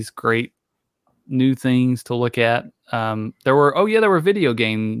all these great new things to look at. There were video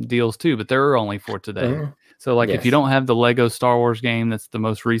game deals too, but they're only for today. So if you don't have the Lego Star Wars game, that's the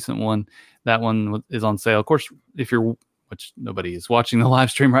most recent one. That one is on sale. Of course, which nobody is watching the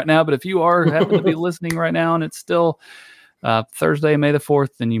live stream right now, but if you happen to be listening right now and it's still Thursday, May the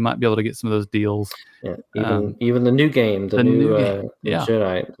 4th, then you might be able to get some of those deals. Yeah, even the new game, the new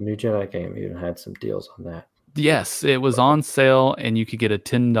Jedi game, even had some deals on that. Yes, it was on sale, and you could get a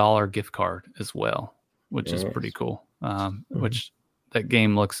 $10 gift card as well, which is pretty cool. Which that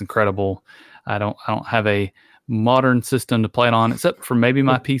game looks incredible. I don't have a modern system to play it on, except for maybe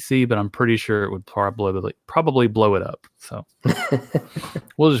my PC, but I'm pretty sure it would probably blow it up. So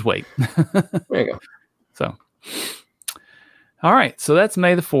we'll just wait. There you go. So. All right, so that's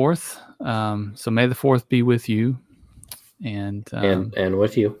May the 4th. So May the 4th be with you, and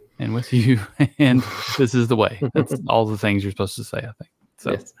with you, and with you, and this is the way. That's all the things you're supposed to say, I think.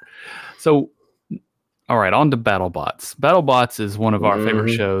 So, So, all right, on to BattleBots. BattleBots is one of our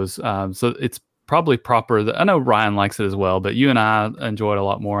favorite shows. So it's probably proper. I know Ryan likes it as well, but you and I enjoy it a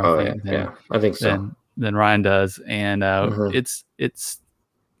lot more. I think so. Than Ryan does, and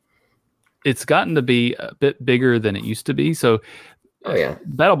it's gotten to be a bit bigger than it used to be. So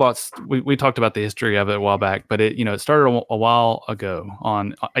BattleBots, we talked about the history of it a while back, but it started a while ago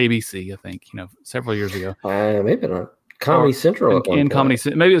on ABC, I think, several years ago. Maybe not. Comedy Central.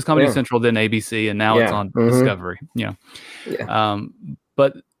 Maybe it was Comedy Central, then ABC, and now it's on Discovery.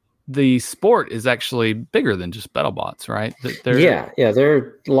 But the sport is actually bigger than just BattleBots, right? There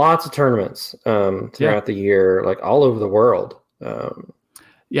are lots of tournaments throughout the year, like all over the world. In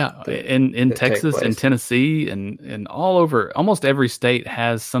Texas and Tennessee and all over, almost every state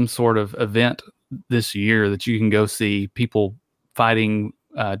has some sort of event this year that you can go see people fighting,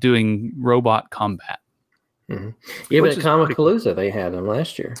 doing robot combat. Mm-hmm. Yeah, but at Comicpalooza they had them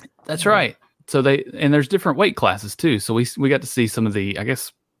last year. That's right. So there's different weight classes too. So we got to see some of the, I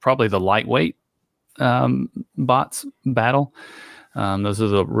guess, probably the lightweight bots battle. Those are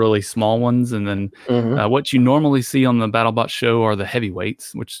the really small ones, and then what you normally see on the BattleBot show are the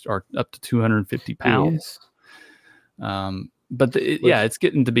heavyweights, which are up to 250 pounds. But it's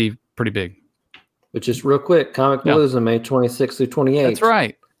getting to be pretty big. Which is real quick. Comicpalooza, May 26th through 28th. That's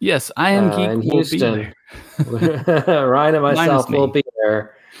right. Yes, I am Geek in Houston. Ryan and myself will be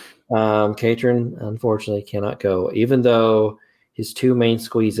there. Catron, unfortunately, cannot go, even though his two main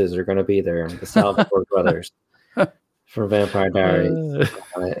squeezes are going to be there, the Salvatore brothers. From Vampire Diaries.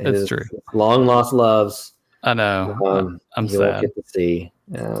 That's true. Long lost loves. I know. I'm sad. Won't get to see.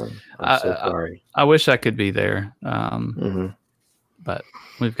 I'm so sorry. I wish I could be there. But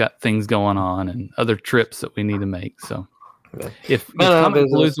we've got things going on and other trips that we need to make. So if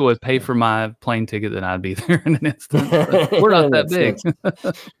Comicpalooza would pay for my plane ticket, then I'd be there in an instant. We're not that big.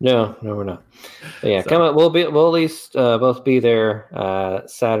 No, we're not. But yeah, come on. We'll at least both be there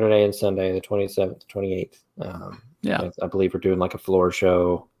Saturday and Sunday, the 27th to 28th. I believe we're doing like a floor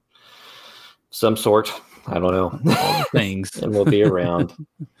show, some sort. I don't know. All the things. And we'll be around.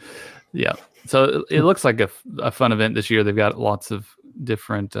 Yeah. So it looks like a fun event this year. They've got lots of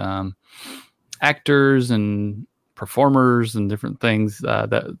different actors and performers and different things,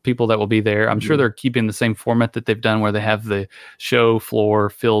 that people that will be there. I'm sure they're keeping the same format that they've done, where they have the show floor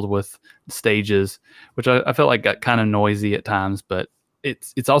filled with stages, which I felt like got kind of noisy at times, but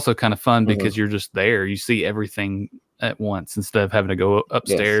it's also kind of fun because you're just there. You see everything at once instead of having to go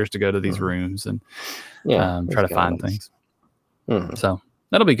upstairs to go to these rooms and try to find things. So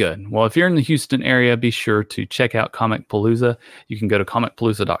that'll be good. Well, if you're in the Houston area, be sure to check out Comic Palooza. You can go to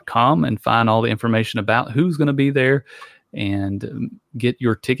comicpalooza.com and find all the information about who's going to be there and get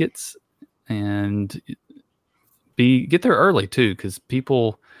your tickets and get there early too, because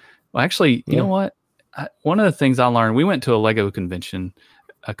people. Well, actually, you know what? One of the things I learned, we went to a Lego convention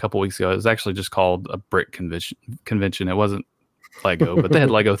a couple weeks ago. It was actually just called a brick convention. It wasn't Lego, but they had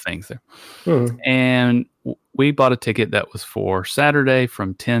Lego things there. And we bought a ticket that was for Saturday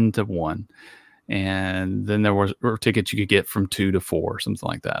from 10 to 1. And then there were tickets you could get from 2 to 4, something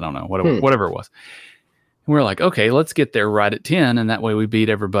like that. I don't know, whatever it was. And we're like, okay, let's get there right at 10. And that way we beat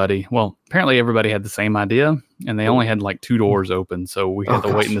everybody. Well, apparently everybody had the same idea, and they only had like 2 doors open. So we had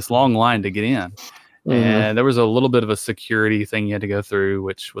to wait in this long line to get in. And there was a little bit of a security thing you had to go through,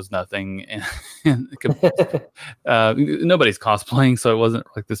 which was nothing. And nobody's cosplaying, so it wasn't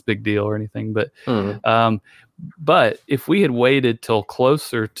like this big deal or anything. But if we had waited till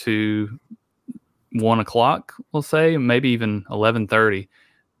closer to 1 o'clock, we'll say, maybe even 11:30,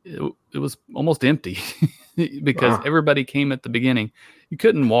 it was almost empty because everybody came at the beginning. You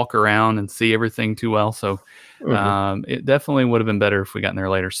couldn't walk around and see everything too well. So it definitely would have been better if we got in there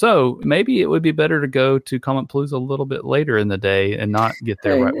later. So maybe it would be better to go to Comic Palooza a little bit later in the day and not get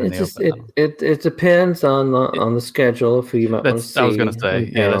there right when they open. It depends on the schedule of who you might want to see. I was going to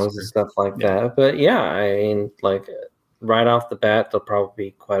say, and stuff like that. But I mean, like right off the bat, there'll probably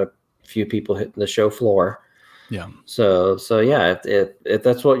be quite a few people hitting the show floor. Yeah. So if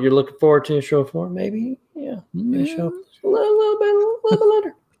that's what you're looking forward to, show floor, maybe show a little bit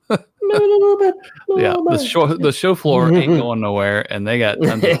later. Maybe a little bit. The show floor ain't going nowhere, and they got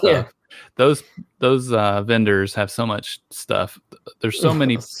tons of stuff. Those vendors have so much stuff. There's so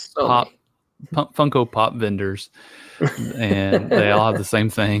many Funko Pop vendors, and they all have the same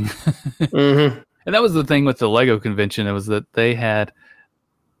thing. And that was the thing with the Lego convention. It was that they had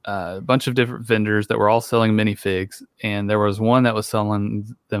a bunch of different vendors that were all selling minifigs, and there was one that was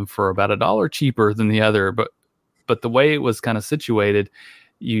selling them for about $1 cheaper than the other. But the way it was kind of situated,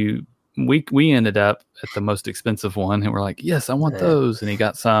 we ended up at the most expensive one, and we're like, yes, I want those. And he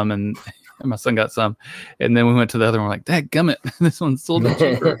got some, and my son got some, and then we went to the other one. We're like, dadgummit, this one's a little bit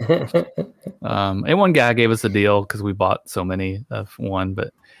cheaper. And one guy gave us a deal because we bought so many of one.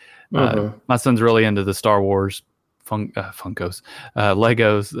 But my son's really into the Star Wars Funkos,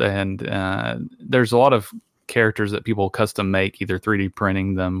 Legos, and there's a lot of characters that people custom make, either 3D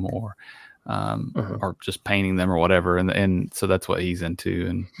printing them or just painting them or whatever, and so that's what he's into.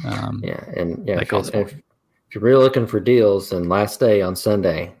 And if you're really looking for deals, then last day on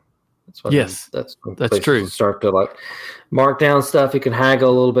Sunday. That's true. Start to like mark down stuff. You can haggle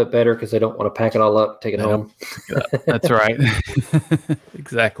a little bit better because they don't want to pack it all up, take it home. That's right.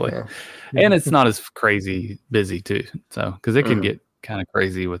 Exactly. Yeah. And it's not as crazy busy too. So because it can get kind of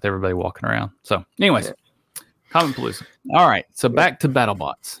crazy with everybody walking around. So, anyways, Comic Palooza. All right. So back to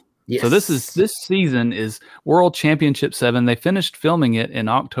BattleBots. Yes. So this season is World Championship 7. They finished filming it in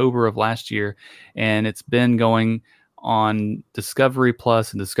October of last year, and it's been going on Discovery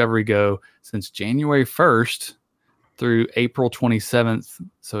Plus and Discovery Go since January 1st through April 27th.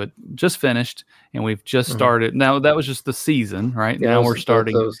 So it just finished, and we've just started. Now that was just the season, right? Yeah, now we're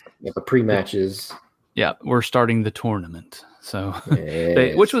starting the pre-matches. Yeah, we're starting the tournament. So,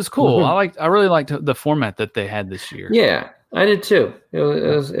 which was cool. I really liked the format that they had this year. Yeah, I did too. It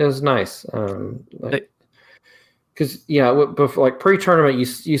was nice. Because before, like pre-tournament,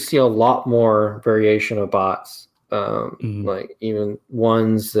 you see a lot more variation of bots. Like even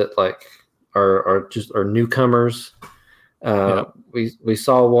ones that like are newcomers. We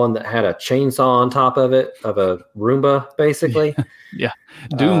saw one that had a chainsaw on top of it, of a Roomba, basically. Yeah,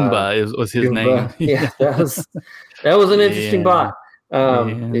 Doomba was his name. Yeah, that was an interesting bot.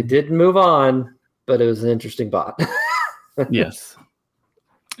 It didn't move on, but it was an interesting bot. Yes.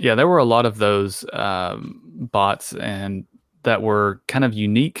 Yeah, there were a lot of those bots, and that were kind of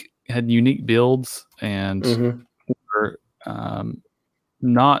unique, had unique builds, and were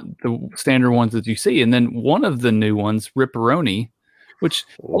not the standard ones that you see. And then one of the new ones, Ripperoni, which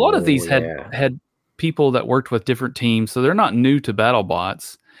a lot of these had people that worked with different teams, so they're not new to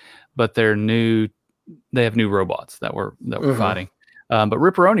BattleBots, but they're new. They have new robots that were fighting. But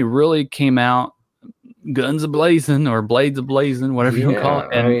Ripperoni really came out guns a blazing or blades a blazing, whatever you want to call it,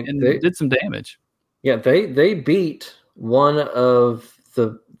 and they did some damage. Yeah, they beat one of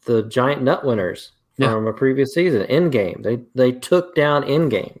the giant nut winners from a previous season. Endgame, they took down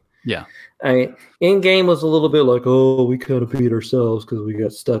Endgame. Yeah. Endgame was a little bit like, oh, we kind of beat ourselves because we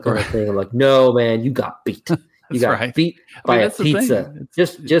got stuck on a thing. I'm like, no, man, you got beat. You got beat by a pizza.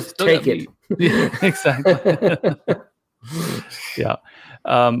 Just take it. Yeah, exactly. Yeah.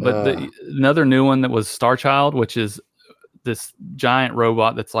 But another new one that was Star Child, which is this giant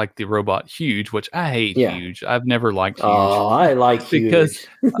robot that's like the robot Huge, which I hate Huge. I've never liked Huge. Oh, I like Huge. Because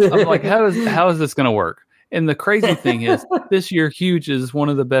I'm like, how is this going to work? And the crazy thing is, this year Huge is one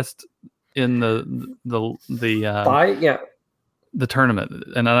of the best in the tournament,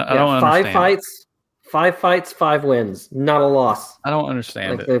 and I don't understand. 5 fights, 5 wins, not a loss. I don't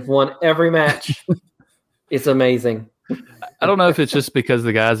understand it. They've won every match. It's amazing. I don't know if it's just because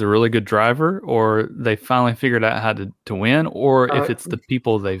the guy's a really good driver, or they finally figured out how to win, or if it's the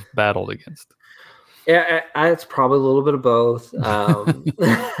people they've battled against. Yeah, it's probably a little bit of both.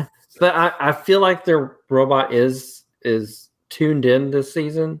 But I feel like their robot is tuned in this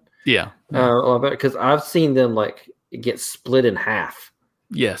season. Yeah. Because I've seen them like get split in half.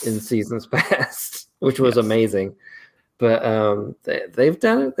 Yes. In seasons past, which was amazing. But they've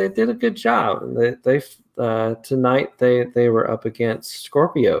done it. They did a good job. They've tonight they were up against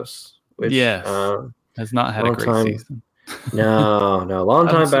Scorpios, which has not had a great season. No, long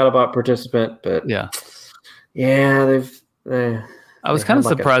time BattleBot participant, but they've. I was kind of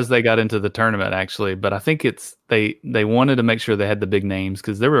surprised they got into the tournament actually, but I think it's they wanted to make sure they had the big names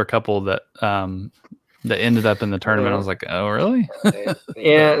because there were a couple that ended up in the tournament. I was like, oh really?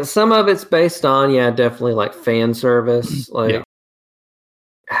 Yeah, some of it's based on definitely like fan service, like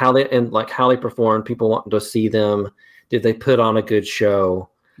how they perform. People wanting to see them. Did they put on a good show?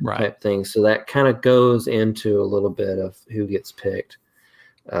 Right. Type thing. So that kind of goes into a little bit of who gets picked.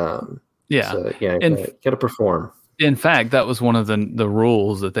 So, got to perform. In fact, that was one of the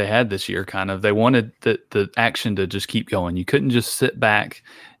rules that they had this year. Kind of, they wanted the action to just keep going. You couldn't just sit back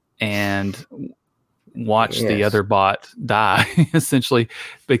and watch the other bot die, essentially,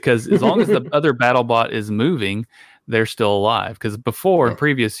 because as long as the other battle bot is moving, they're still alive. Because before, in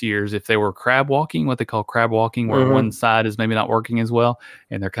previous years, if they were crab walking, what they call crab walking, where one side is maybe not working as well,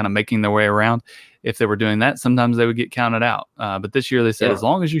 and they're kind of making their way around, if they were doing that, sometimes they would get counted out. But this year they said, as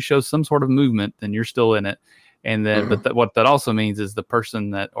long as you show some sort of movement, then you're still in it. And then, what that also means is the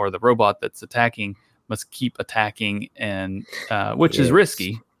person or the robot that's attacking must keep attacking, and which is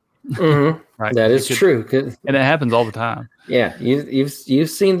risky. Right? That is true, and it happens all the time. Yeah,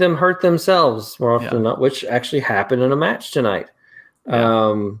 you've seen them hurt themselves more often than not, which actually happened in a match tonight.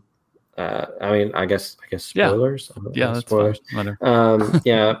 I mean, I guess spoilers. That's spoilers.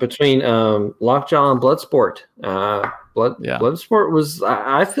 Between Lockjaw and Bloodsport. Bloodsport was.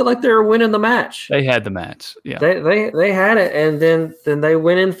 I feel like they were winning the match. They had the match. Yeah, they had it, and then they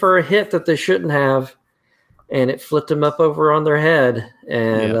went in for a hit that they shouldn't have, and it flipped them up over on their head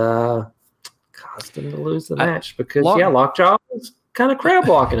and caused them to lose the match because Lockjaw was kind of crab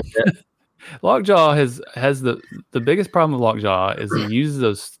walking a bit. Lockjaw has the biggest problem with Lockjaw is he uses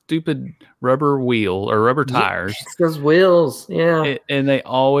those stupid rubber tires. It's those wheels, and they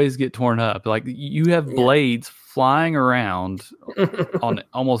always get torn up. Like you have blades flying around on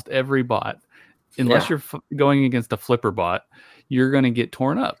almost every bot, unless you're going against a flipper bot. You're going to get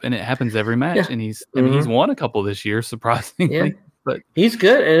torn up, and it happens every match. And he's won a couple this year, surprisingly. Yeah. But he's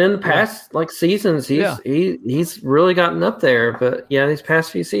good, and in the past seasons, he's really gotten up there. But these past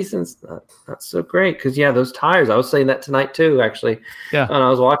few seasons, not so great because those tires. I was saying that tonight too, actually. Yeah, and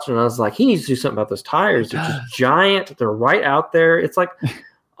I was watching, and I was like, he needs to do something about those tires. They're just giant. They're right out there. It's like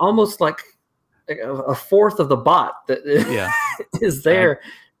almost like a fourth of the bot that is there.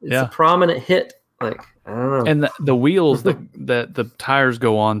 It's a prominent hit. Like I don't know. And the wheels that the tires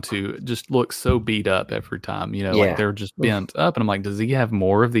go on to just look so beat up every time, like they're just bent up. And I'm like, does he have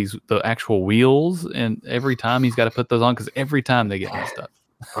more of the actual wheels? And every time he's got to put those on because every time they get messed up.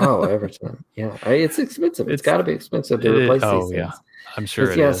 Every time. Yeah. It's expensive. It's got to be expensive to replace these things. Yeah. I'm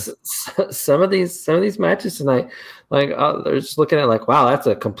sure it is. Some of these matches tonight, like they're just looking at like, wow, that's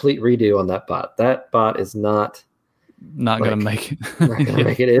a complete redo on that bot. That bot is not going to make it. Not going to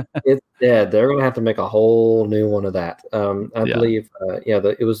make it. It's dead. They're going to have to make a whole new one of that. I believe,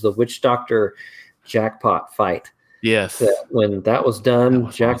 it was the Witch Doctor Jackpot fight. Yes. When that was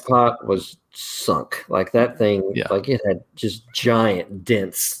done, Jackpot was sunk. Like that thing, like it had just giant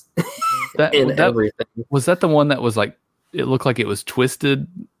dents in everything. Was that the one that was like, it looked like it was twisted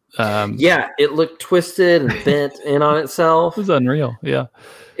It looked twisted and bent in on itself. It was unreal. Yeah,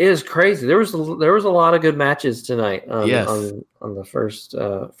 it was crazy. There was a lot of good matches tonight on the first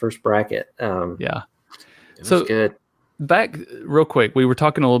bracket. Yeah, it was good. Back real quick, we were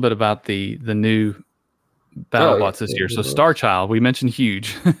talking a little bit about the new BattleBots this year. So Star Child, we mentioned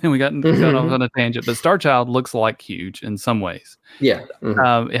Huge, and we got off on a tangent, but Star Child looks like Huge in some ways. Yeah.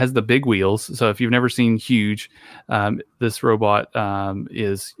 It has the big wheels. So if you've never seen Huge, this robot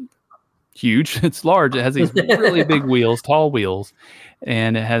is huge. It's large. It has these really big wheels, tall wheels,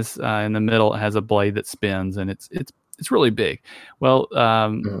 and it has in the middle, it has a blade that spins, and it's really big. Well,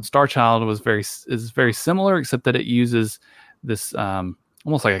 Star Child is very similar, except that it uses this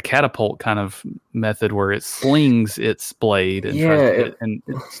almost like a catapult kind of method where it slings its blade and tries to hit, and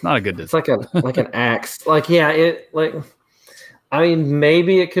it's not a good design. It's like an axe. I mean,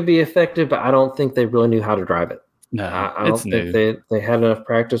 maybe it could be effective, but I don't think they really knew how to drive it. No, I don't think they had enough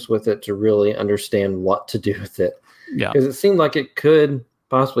practice with it to really understand what to do with it. Yeah, because it seemed like it could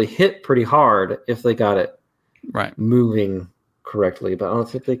possibly hit pretty hard if they got it moving correctly, but I don't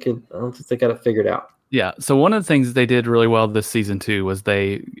think they got it figured out. Yeah. So one of the things they did really well this season too was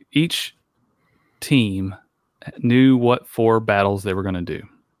each team knew what 4 battles they were going to do,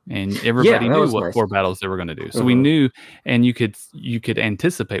 and everybody knew what 4 battles they were going to do. So we knew, and you could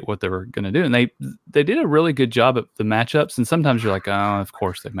anticipate what they were going to do, and they did a really good job at the matchups. And sometimes you're like, oh, of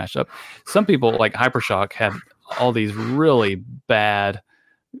course they matched up. Some people like Hypershock had all these really bad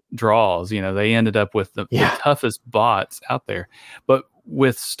draws. They ended up with the toughest bots out there, but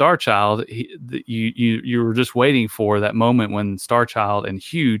with Star Child, you were just waiting for that moment when Star Child and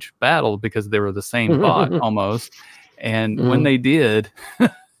Huge battled because they were the same bot almost. And when they did,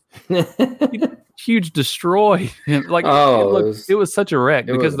 Huge destroyed him. It was such a wreck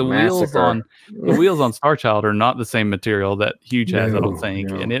because the wheels on Star Child are not the same material that Huge has, I don't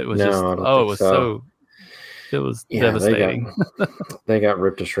think. And it was it was devastating. They got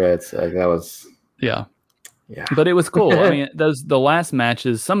ripped to shreds. That was yeah. But it was cool. I mean, the last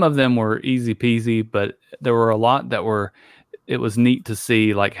matches, some of them were easy peasy, but there were a lot that it was neat to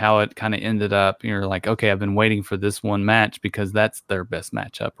see like how it kind of ended up. You're like, okay, I've been waiting for this one match because that's their best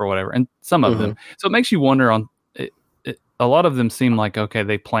matchup or whatever. And some of them, so it makes you wonder on it. A lot of them seem like, okay,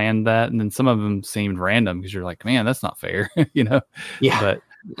 they planned that. And then some of them seemed random because you're like, man, that's not fair, Yeah. But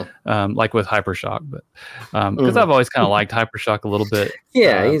like with Hypershock, but because I've always kind of liked Hypershock a little bit.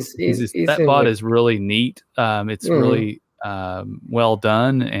 Yeah, he's that bot is really neat. It's really well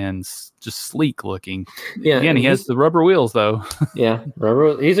done and just sleek looking. Yeah, again, he has the rubber wheels though.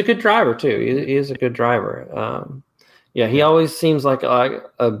 Rubber. He's a good driver too. He is a good driver. He always seems like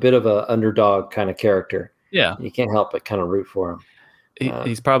a bit of an underdog kind of character. Yeah, you can't help but kind of root for him.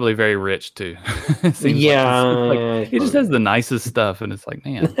 He's probably very rich too. He just has the nicest stuff, and it's like,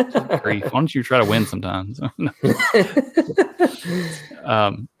 man, grief. Why don't you try to win sometimes?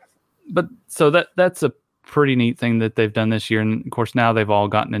 But so that's a pretty neat thing that they've done this year, and of course now they've all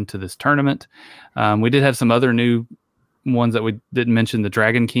gotten into this tournament. We did have some other new ones that we didn't mention. The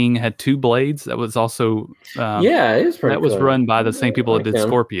Dragon King had 2 blades. That was also it was pretty. That was run by the same people that did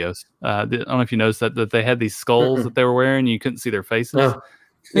Scorpios. I don't know if you noticed that they had these skulls that they were wearing. You couldn't see their faces.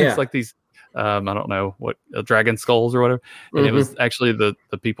 It's like these I don't know what dragon skulls or whatever. And it was actually the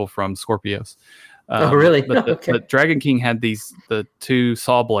people from Scorpios. Really? But Dragon King had the 2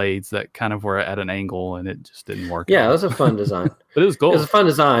 saw blades that kind of were at an angle, and it just didn't work. Yeah, it was a fun design. But it was cool. It was a fun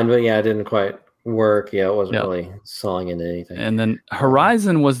design, but it didn't quite work. It wasn't really sawing into anything. And then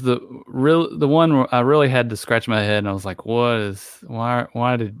Horizon was the one where I really had to scratch my head, and I was like, why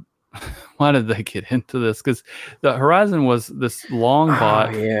did they get into this? Because the Horizon was this long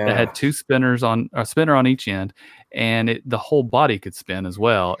bot that had 2 spinners a spinner on each end, and the whole body could spin as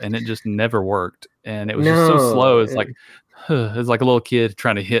well, and it just never worked. And it was just so slow. It's like a little kid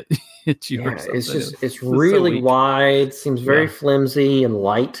trying to hit you. Or something. It's really so wide. Seems very flimsy and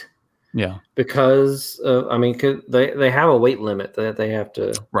light. Yeah, because they have a weight limit that they have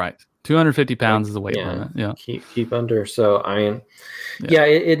to 250 pounds is the weight limit. Yeah, keep under. So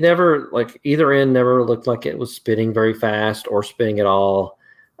it never either end never looked like it was spinning very fast or spinning at all.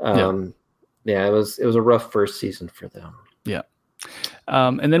 It was a rough first season for them. Yeah,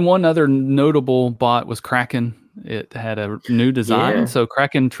 and then one other notable bot was Kraken. It had a new design. So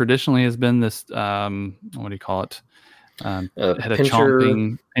Kraken traditionally has been this what do you call it? Had a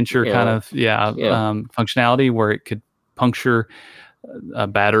chomping pincher kind of functionality where it could puncture a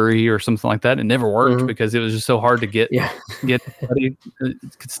battery or something like that. It never worked because it was just so hard to get somebody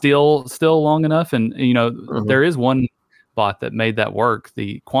could still long enough. And there is one bot that made that work,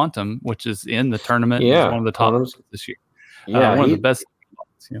 the Quantum, which is in the tournament. One of the top this year. One of the best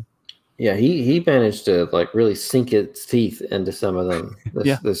bots. Yeah, he managed to like really sink its teeth into some of them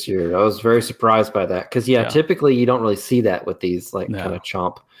this year. I was very surprised by that because typically you don't really see that with these like kind of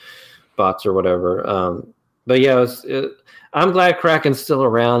chomp bots or whatever. But yeah, I'm glad Kraken's still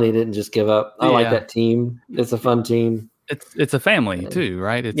around. He didn't just give up. I like that team. It's a fun team. It's a family too,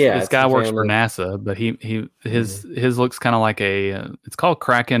 right? This guy works for NASA, but his looks kind of like it's called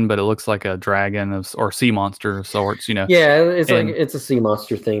Kraken, but it looks like a dragon or sea monster of sorts, you know. Yeah, it's a sea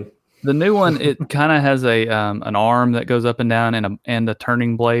monster theme. The new one, it kind of has an arm that goes up and down and a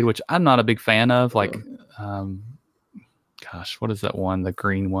turning blade, which I'm not a big fan of. Like, gosh, what is that one? The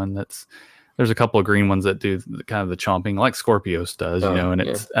green one there's a couple of green ones that do kind of the chomping, like Scorpios does, you know, and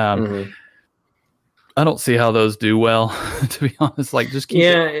it's I don't see how those do well, to be honest. Like, just keep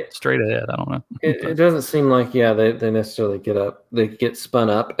it straight ahead. I don't know. It doesn't seem like they necessarily get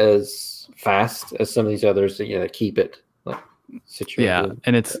spun up as fast as some of these others that keep it like situated. Yeah,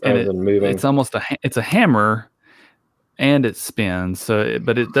 and it's almost it's a hammer, and it spins.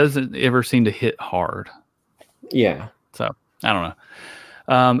 But it doesn't ever seem to hit hard. Yeah. So I don't know.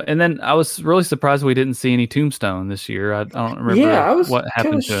 And then I was really surprised we didn't see any Tombstone this year. I don't remember what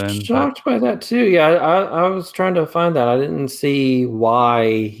happened to him. I was shocked by that too. Yeah, I was trying to find that. I didn't see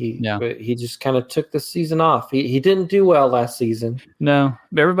why he just kind of took the season off. He didn't do well last season. No,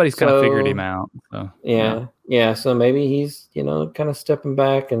 everybody's kind of figured him out. So, yeah. So maybe he's kind of stepping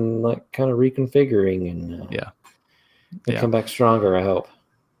back and like kind of reconfiguring and come back stronger. I hope.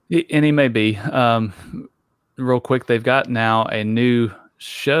 And he may be. Real quick, they've got now a new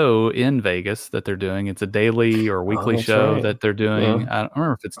show in Vegas that they're doing. It's a daily or weekly show that they're doing. I don't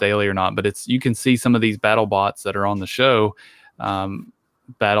remember if it's daily or not, but you can see some of these battle bots that are on the show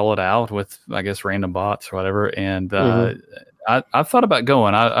battle it out with, I guess, random bots or whatever. And I've thought about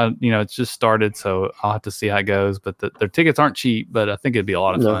going. I it's just started, so I'll have to see how it goes. But their tickets aren't cheap, but I think it'd be a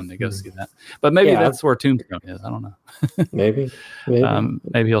lot of fun to go see that. But maybe that's where Tombstone is. I don't know. maybe.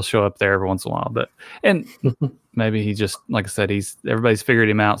 Maybe he'll show up there every once in a while. And maybe he just, like I said, everybody's figured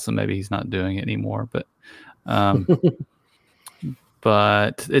him out, so maybe he's not doing it anymore. But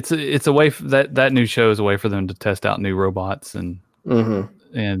but it's a way that new show is a way for them to test out new robots and.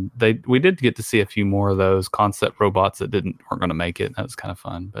 And we did get to see a few more of those concept robots that weren't going to make it. That was kind of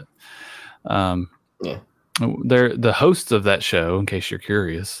fun, but they're the hosts of that show. In case you're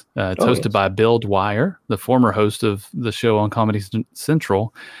curious, it's hosted by Bill Dwyer, the former host of the show on Comedy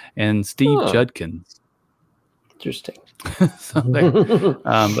Central, and Steve Judkins. Interesting.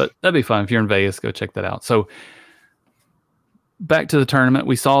 But that'd be fun if you're in Vegas. Go check that out. So back to the tournament,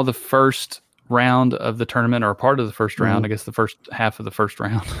 we saw the first round of the tournament, or a part of the first round. I guess the first half of the first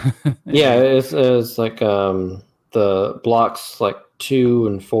round. It's like the blocks like 2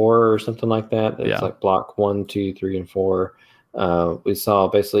 and 4 or something like that. It's like block 1, 2, 3, and 4. We saw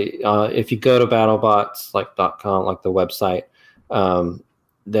basically if you go to battlebots.com, like the website,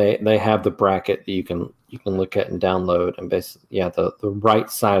 they have the bracket that you can look at and download, and basically the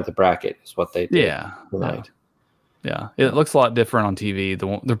right side of the bracket is what they did tonight. Yeah, it looks a lot different on TV.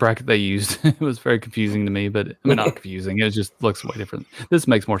 The bracket they used, it was very confusing to me, but I mean, not confusing. It just looks way different. This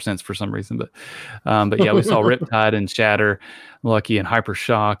makes more sense for some reason, but yeah, we saw Riptide and Shatter, Lucky and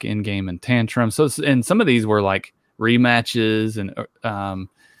Hypershock, In-Game and Tantrum. So, and some of these were like rematches and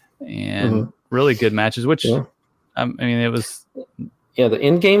really good matches, which I mean, it was. Yeah, the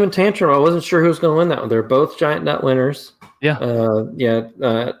In-Game and Tantrum, I wasn't sure who was going to win that one. They're both Giant Nut winners. Tantrum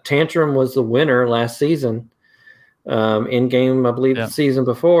was the winner last season. In-Game, I believe, the season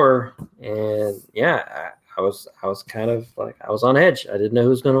before, and I was kind of like, I was on edge. I didn't know who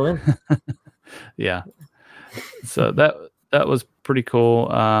was going to win. So that was pretty cool.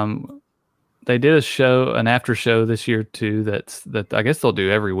 They did an after show this year too. That I guess they'll do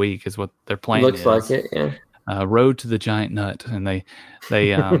every week is what their plan looks like it. Yeah. Road to the Giant Nut, and they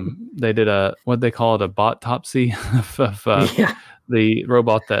they did what they call it, a bot-topsy of the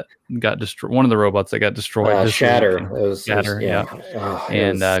robot that got destroyed. One of the robots that got destroyed. Shatter. Of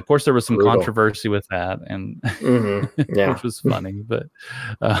course, there was some controversy with that, and which was funny. But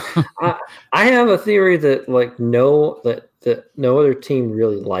I have a theory that no other team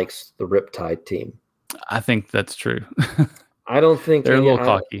really likes the Riptide team. I think that's true. I don't think they're a little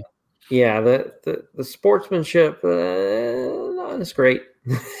cocky. Yeah, the sportsmanship not as great.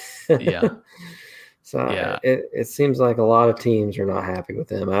 So it seems like a lot of teams are not happy with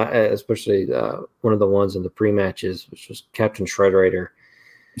them, especially one of the ones in the pre-matches, which was Captain Shredderator.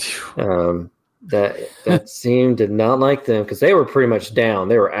 That team did not like them because they were pretty much down.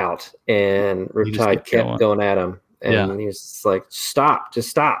 They were out, and Riptide kept going at them. And he was just like, just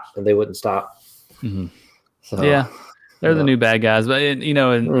stop. And they wouldn't stop. Mm-hmm. So, They're the new bad guys, but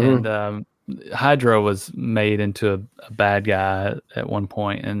Mm-hmm. and Hydra was made into a bad guy at one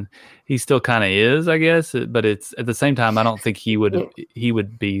point, and he still kind of is, I guess. But it's at the same time, I don't think he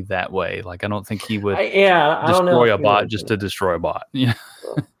would be that way. Like, I don't think he would I don't know destroy if a bot just to destroy a bot. Yeah,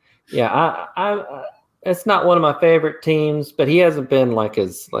 I it's not one of my favorite teams, but he hasn't been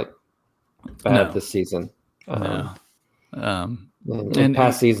as bad this season. No. In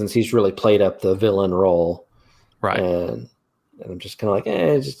past seasons, he's really played up the villain role, right? And I'm just kind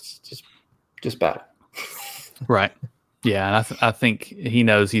of just bad, right? Yeah, and I think he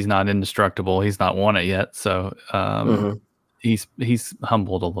knows he's not indestructible. He's not won it yet, so he's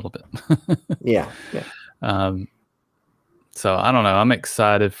humbled a little bit. yeah. So I don't know. I'm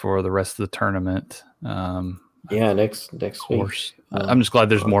excited for the rest of the tournament. Next week. I'm just glad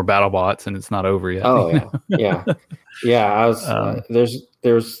there's more BattleBots and it's not over yet. Oh yeah. I was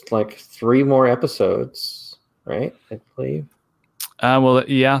there's 3 more episodes, right? I believe. Well,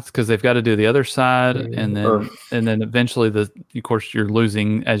 yeah, because they've got to do the other side, and then eventually of course you're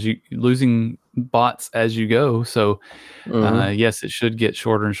losing bots as you go. So yes, it should get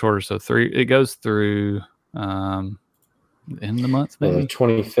shorter and shorter. So it goes through the end of the month, maybe the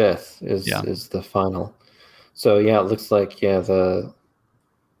 25th is the final. So yeah, it looks like the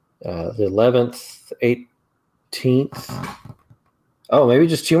 11th, 18th. Oh, maybe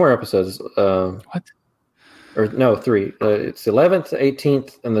just 2 more episodes. What? Or no, 3. It's the 11th,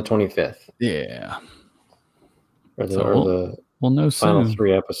 18th, and the 25th. Yeah. We'll know final soon.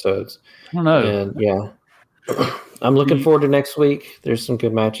 3 episodes. I don't know. And yeah, I'm looking forward to next week. There's some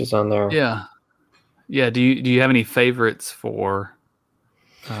good matches on there. Yeah. Yeah. Do you have any favorites for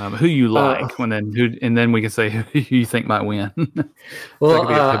who you like? And then we can say who you think might win. Well, it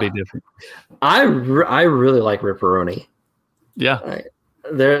could be different. I really like Ripperoni. Yeah.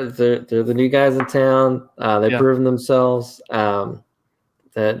 They're the new guys in town. They've proven themselves. It was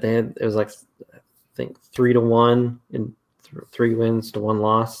I think 3-1 and 3 wins to 1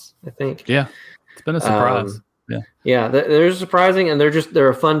 loss. I think. Yeah, it's been a surprise. They're surprising, and they're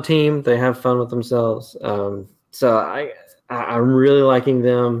a fun team. They have fun with themselves. So I'm really liking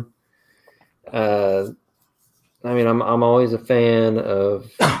them. I'm always a fan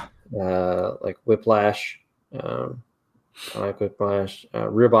of Whiplash. I like Whiplash.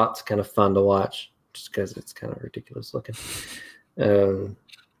 Rearbot's kind of fun to watch just because it's kind of ridiculous looking.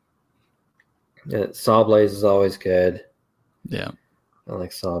 Sawblaze is always good. Yeah. I like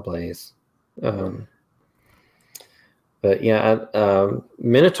Sawblaze. But yeah,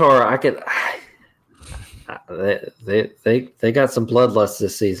 Minotaur, they got some bloodlust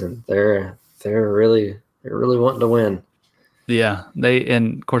this season. They're really wanting to win. Yeah. They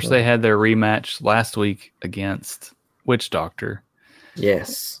had their rematch last week against Witch Doctor.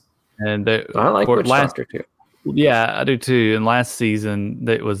 Yes. And I like Witch Doctor too. Yeah, I do too. And last season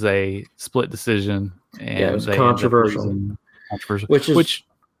it was a split decision, and it was controversial. Go ahead.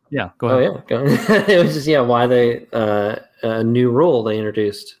 Oh yeah, go ahead. It was just why they a new rule they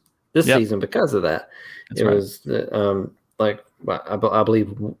introduced this season because of that. That's was I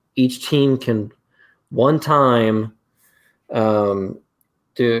believe each team can one time call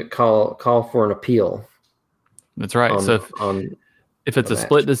for an appeal. That's right. If it's a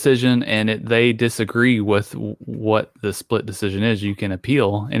split decision and they disagree with what the split decision is, you can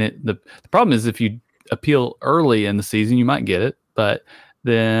appeal. And the problem is if you appeal early in the season, you might get it, but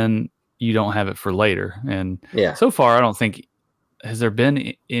then you don't have it for later. And so far, I don't think has there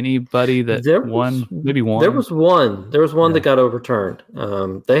been anybody that won. Maybe one. There was one. There was one that got overturned.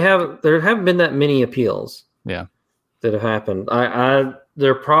 There haven't been that many appeals. Yeah, that have happened.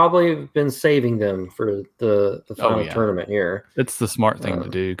 They're probably been saving them for the final tournament here. It's the smart thing to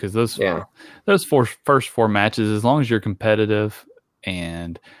do because those first 4 matches, as long as you're competitive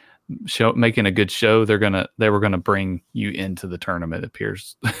and making a good show, they were gonna bring you into the tournament. It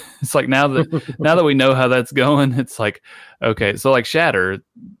appears it's like now that we know how that's going, it's like okay. So like Shatter,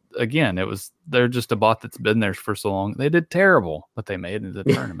 again, they're just a bot that's been there for so long. They did terrible, but they made it into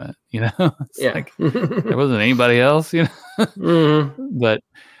the tournament. Like there wasn't anybody else. But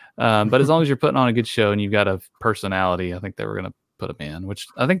as long as you're putting on a good show and you've got a personality, I think they were going to put them in. Which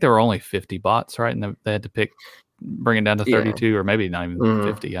I think there were only 50 bots, right? And they had to bring it down to 32 or maybe not even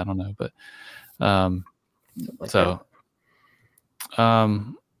 50. I don't know, but I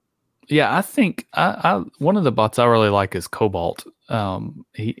think I one of the bots I really like is Cobalt.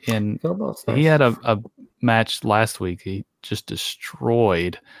 He had a match last week. He just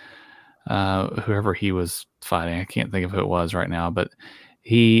destroyed whoever he was fighting. I can't think of who it was right now, but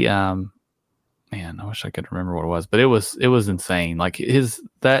he I wish I could remember what it was, but it was insane. Like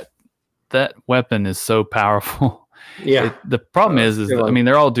that weapon is so powerful. Yeah. The problem is I mean,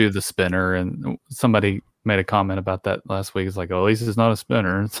 they're all due the spinner, and somebody made a comment about that last week. It's like, oh, at least it's not a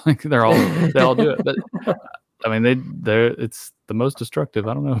spinner. It's like they all do it, but I mean, it's the most destructive.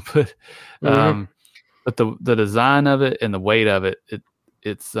 I don't know, but but the design of it and the weight of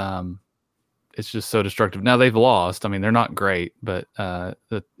it's just so destructive. Now they've lost. I mean, they're not great, but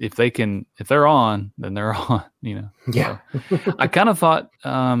if they're on, then they're on. Yeah. So, I kind of thought,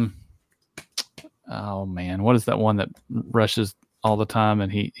 oh man, what is that one that rushes all the time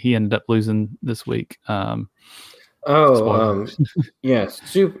and he ended up losing this week? Yeah,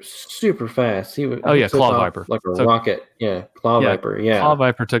 super fast. Claw Viper, like a rocket. Yeah, Claw Viper. Yeah, Claw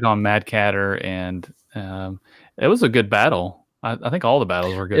Viper took on Mad Catter, and it was a good battle. I think all the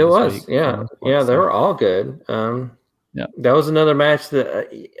battles were good. It this was, week. yeah, they were all good. Yeah, that was another match that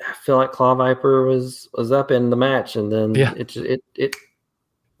I feel like Claw Viper was up in the match, and then it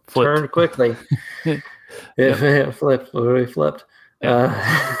turned quickly. It flipped. Literally flipped.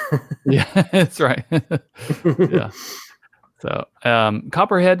 Yeah, that's right. Yeah. So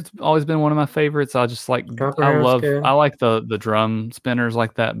Copperhead's always been one of my favorites. I like the drum spinners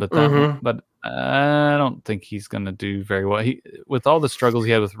like that, but but I don't think he's gonna do very well. With all the struggles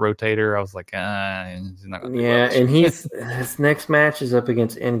he had with Rotator, I was like, he's not gonna do well. And his next match is up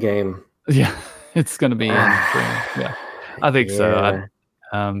against Endgame. Yeah, it's gonna be yeah. I think so.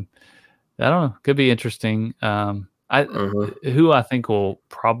 I don't know. Could be interesting. Who I think will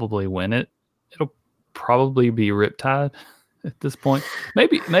probably win it. It'll probably be Riptide at this point.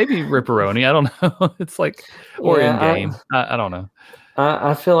 Maybe Ripperoni. I don't know. It's like in game. I don't know.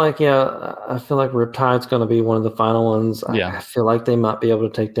 I feel like Riptide's going to be one of the final ones. I feel like they might be able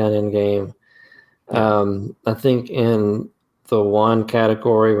to take down Endgame. I think in the one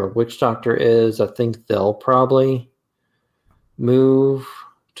category where Witch Doctor is, I think they'll probably move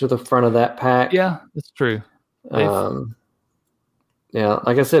to the front of that pack. Yeah, that's true. Like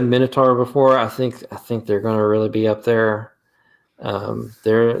I said, Minotaur before, I think they're going to really be up there.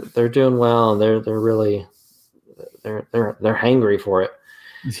 They're doing well, and they're really they're hangry for it.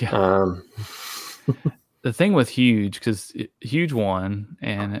 Yeah. The thing with Huge, because Huge won,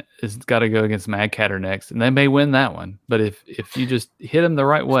 and it's got to go against Mad Catter next, and they may win that one. But if you just hit them the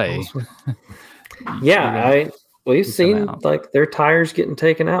right way, we've seen like their tires getting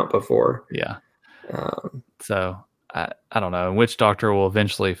taken out before. Yeah. So I don't know. Witch Doctor will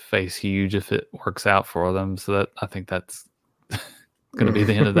eventually face Huge if it works out for them. So I think that's going to be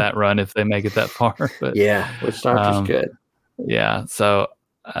the end of that run if they make it that far. But Witch Doctor's good. Yeah. So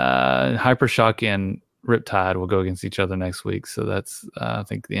Hypershock and Riptide will go against each other next week. So that's I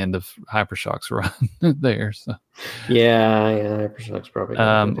think the end of Hypershock's run there. So Hypershock's probably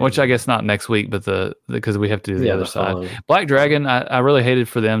which I guess not next week, but because we have to do the other side. Black Dragon, I really hated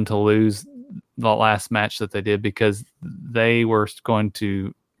for them to lose the last match that they did, because they were going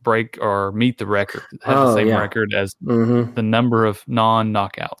to break or meet the record, have the same record as the number of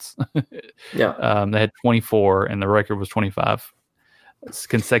non-knockouts. They had 24, and the record was 25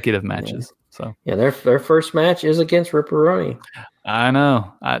 consecutive matches. So their first match is against Ripperoni. I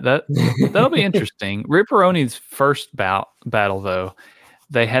know that'll be interesting. Ripperoni's first battle, though,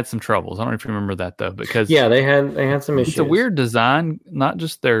 they had some troubles. I don't know if you remember that though, because they had some issues. It's a weird design, not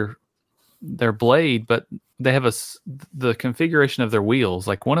just their blade, but they have the configuration of their wheels.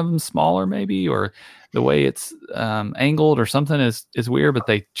 Like one of them's smaller, maybe, or the way it's angled or something is weird. But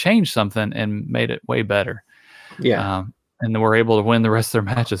they changed something and made it way better. Yeah, and they were able to win the rest of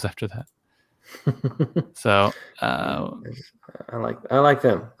their matches after that. So I like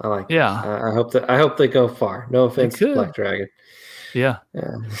them. Yeah. I hope they go far. No offense to Black Dragon. Yeah.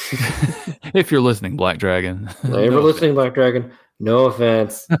 If you're listening, Black Dragon. If you're listening, Black Dragon. No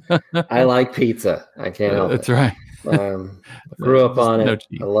offense. I like pizza. I can't help That's it. Right. Grew up on it.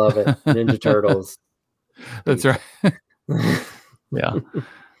 I love it. Ninja Turtles. That's right. Yeah.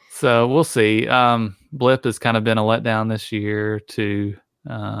 So we'll see. Blip has kind of been a letdown this year to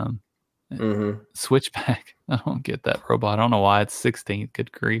Switchback. I don't get that robot. I don't know why it's 16th.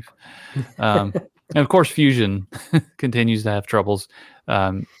 Good grief. And of course, Fusion continues to have troubles.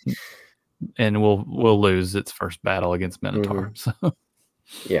 And will lose its first battle against Minotaur. So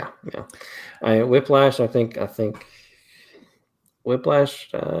Whiplash. I think Whiplash.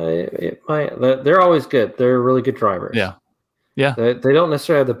 It might. They're always good. They're really good drivers. Yeah. They don't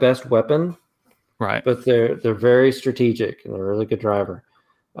necessarily have the best weapon, right? But they're very strategic and they're a really good driver.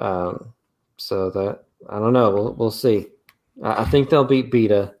 So that I don't know. We'll see. I think they'll beat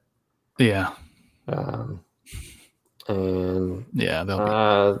Beta. Yeah. And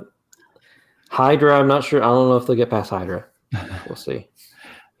they'll beat. Hydra, I'm not sure. I don't know if they'll get past Hydra. We'll see.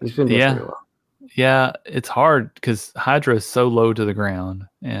 He's been doing pretty well. Yeah, it's hard because Hydra is so low to the ground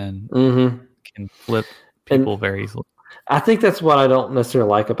and can flip people very easily. I think that's what I don't necessarily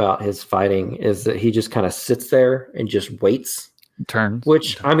like about his fighting is that he just kind of sits there and just waits. Turns.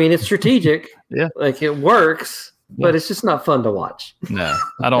 Which, I mean, it's strategic. Yeah. Like, it works, but it's just not fun to watch. No,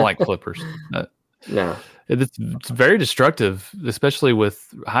 I don't like flippers. No. It's very destructive, especially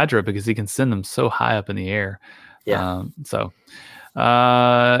with Hydra, because he can send them so high up in the air. Yeah.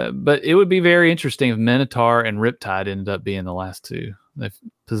 But it would be very interesting if Minotaur and Riptide ended up being the last two. They've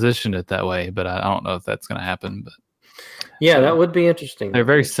positioned it that way, but I don't know if that's going to happen. But yeah, that would be interesting. They're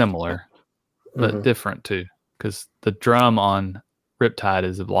very similar, but different too, because the drum on Riptide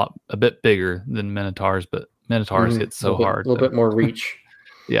is a bit bigger than Minotaur's, but Minotaur's hit so hard. A little bit more reach.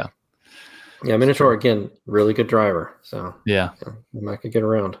 Yeah. Yeah, Minotaur, again, really good driver. So yeah, he might could get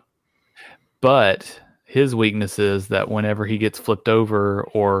around. But his weakness is that whenever he gets flipped over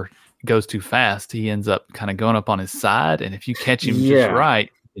or goes too fast, he ends up kind of going up on his side. And if you catch him just right,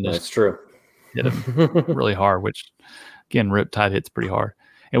 that's true. Hit him really hard, which, again, Riptide hits pretty hard.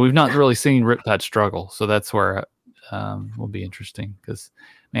 And we've not really seen Riptide struggle. So that's where will be interesting because,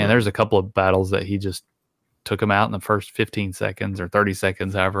 man, there's a couple of battles that he just took him out in the first 15 seconds or 30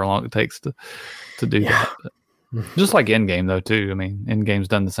 seconds, however long it takes to do that. But just like Endgame, though, too. I mean, Endgame's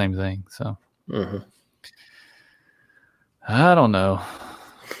done the same thing. So I don't know.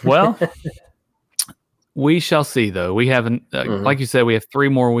 Well, we shall see, though. We haven't, like you said, we have 3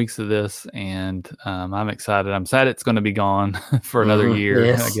 more weeks of this, and I'm excited. I'm sad it's going to be gone for another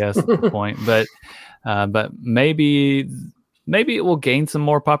year, I guess, at the point. But maybe it will gain some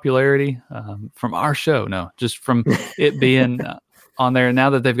more popularity from our show. No, just from it being on there. Now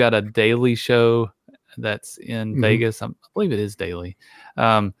that they've got a daily show that's in Vegas, I believe it is daily.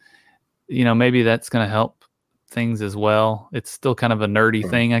 Maybe that's going to help things as well. It's still kind of a nerdy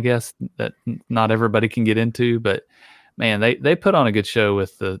thing, I guess, that not everybody can get into. But man, they put on a good show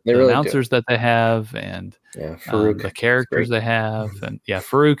with the really announcers that they have, and the characters they have, and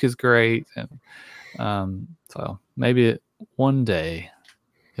Farouk is great, and so maybe one day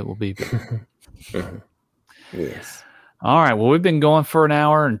it will be better. Yes. All right. Well, we've been going for an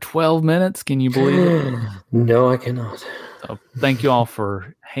hour and 12 minutes. Can you believe it? No, I cannot. So thank you all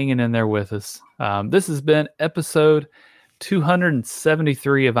for hanging in there with us. This has been episode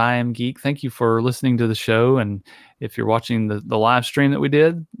 273 of I Am Geek. Thank you for listening to the show. And if you're watching the live stream that we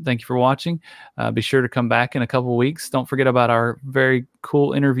did, thank you for watching. Be sure to come back in a couple of weeks. Don't forget about our very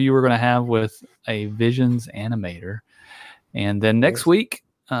cool interview we're going to have with a Visions animator. And then next week,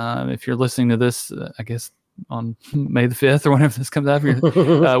 if you're listening to this, I guess on May the 5th or whenever this comes out,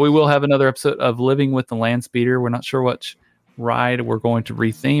 we will have another episode of Living with the Landspeeder. We're not sure which ride we're going to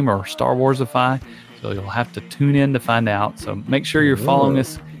retheme or Star Warsify, so you'll have to tune in to find out. So make sure you're following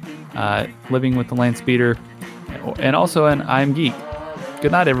us, Living with the Landspeeder, and also in I Am Geek.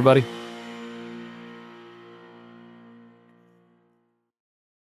 Good night, everybody.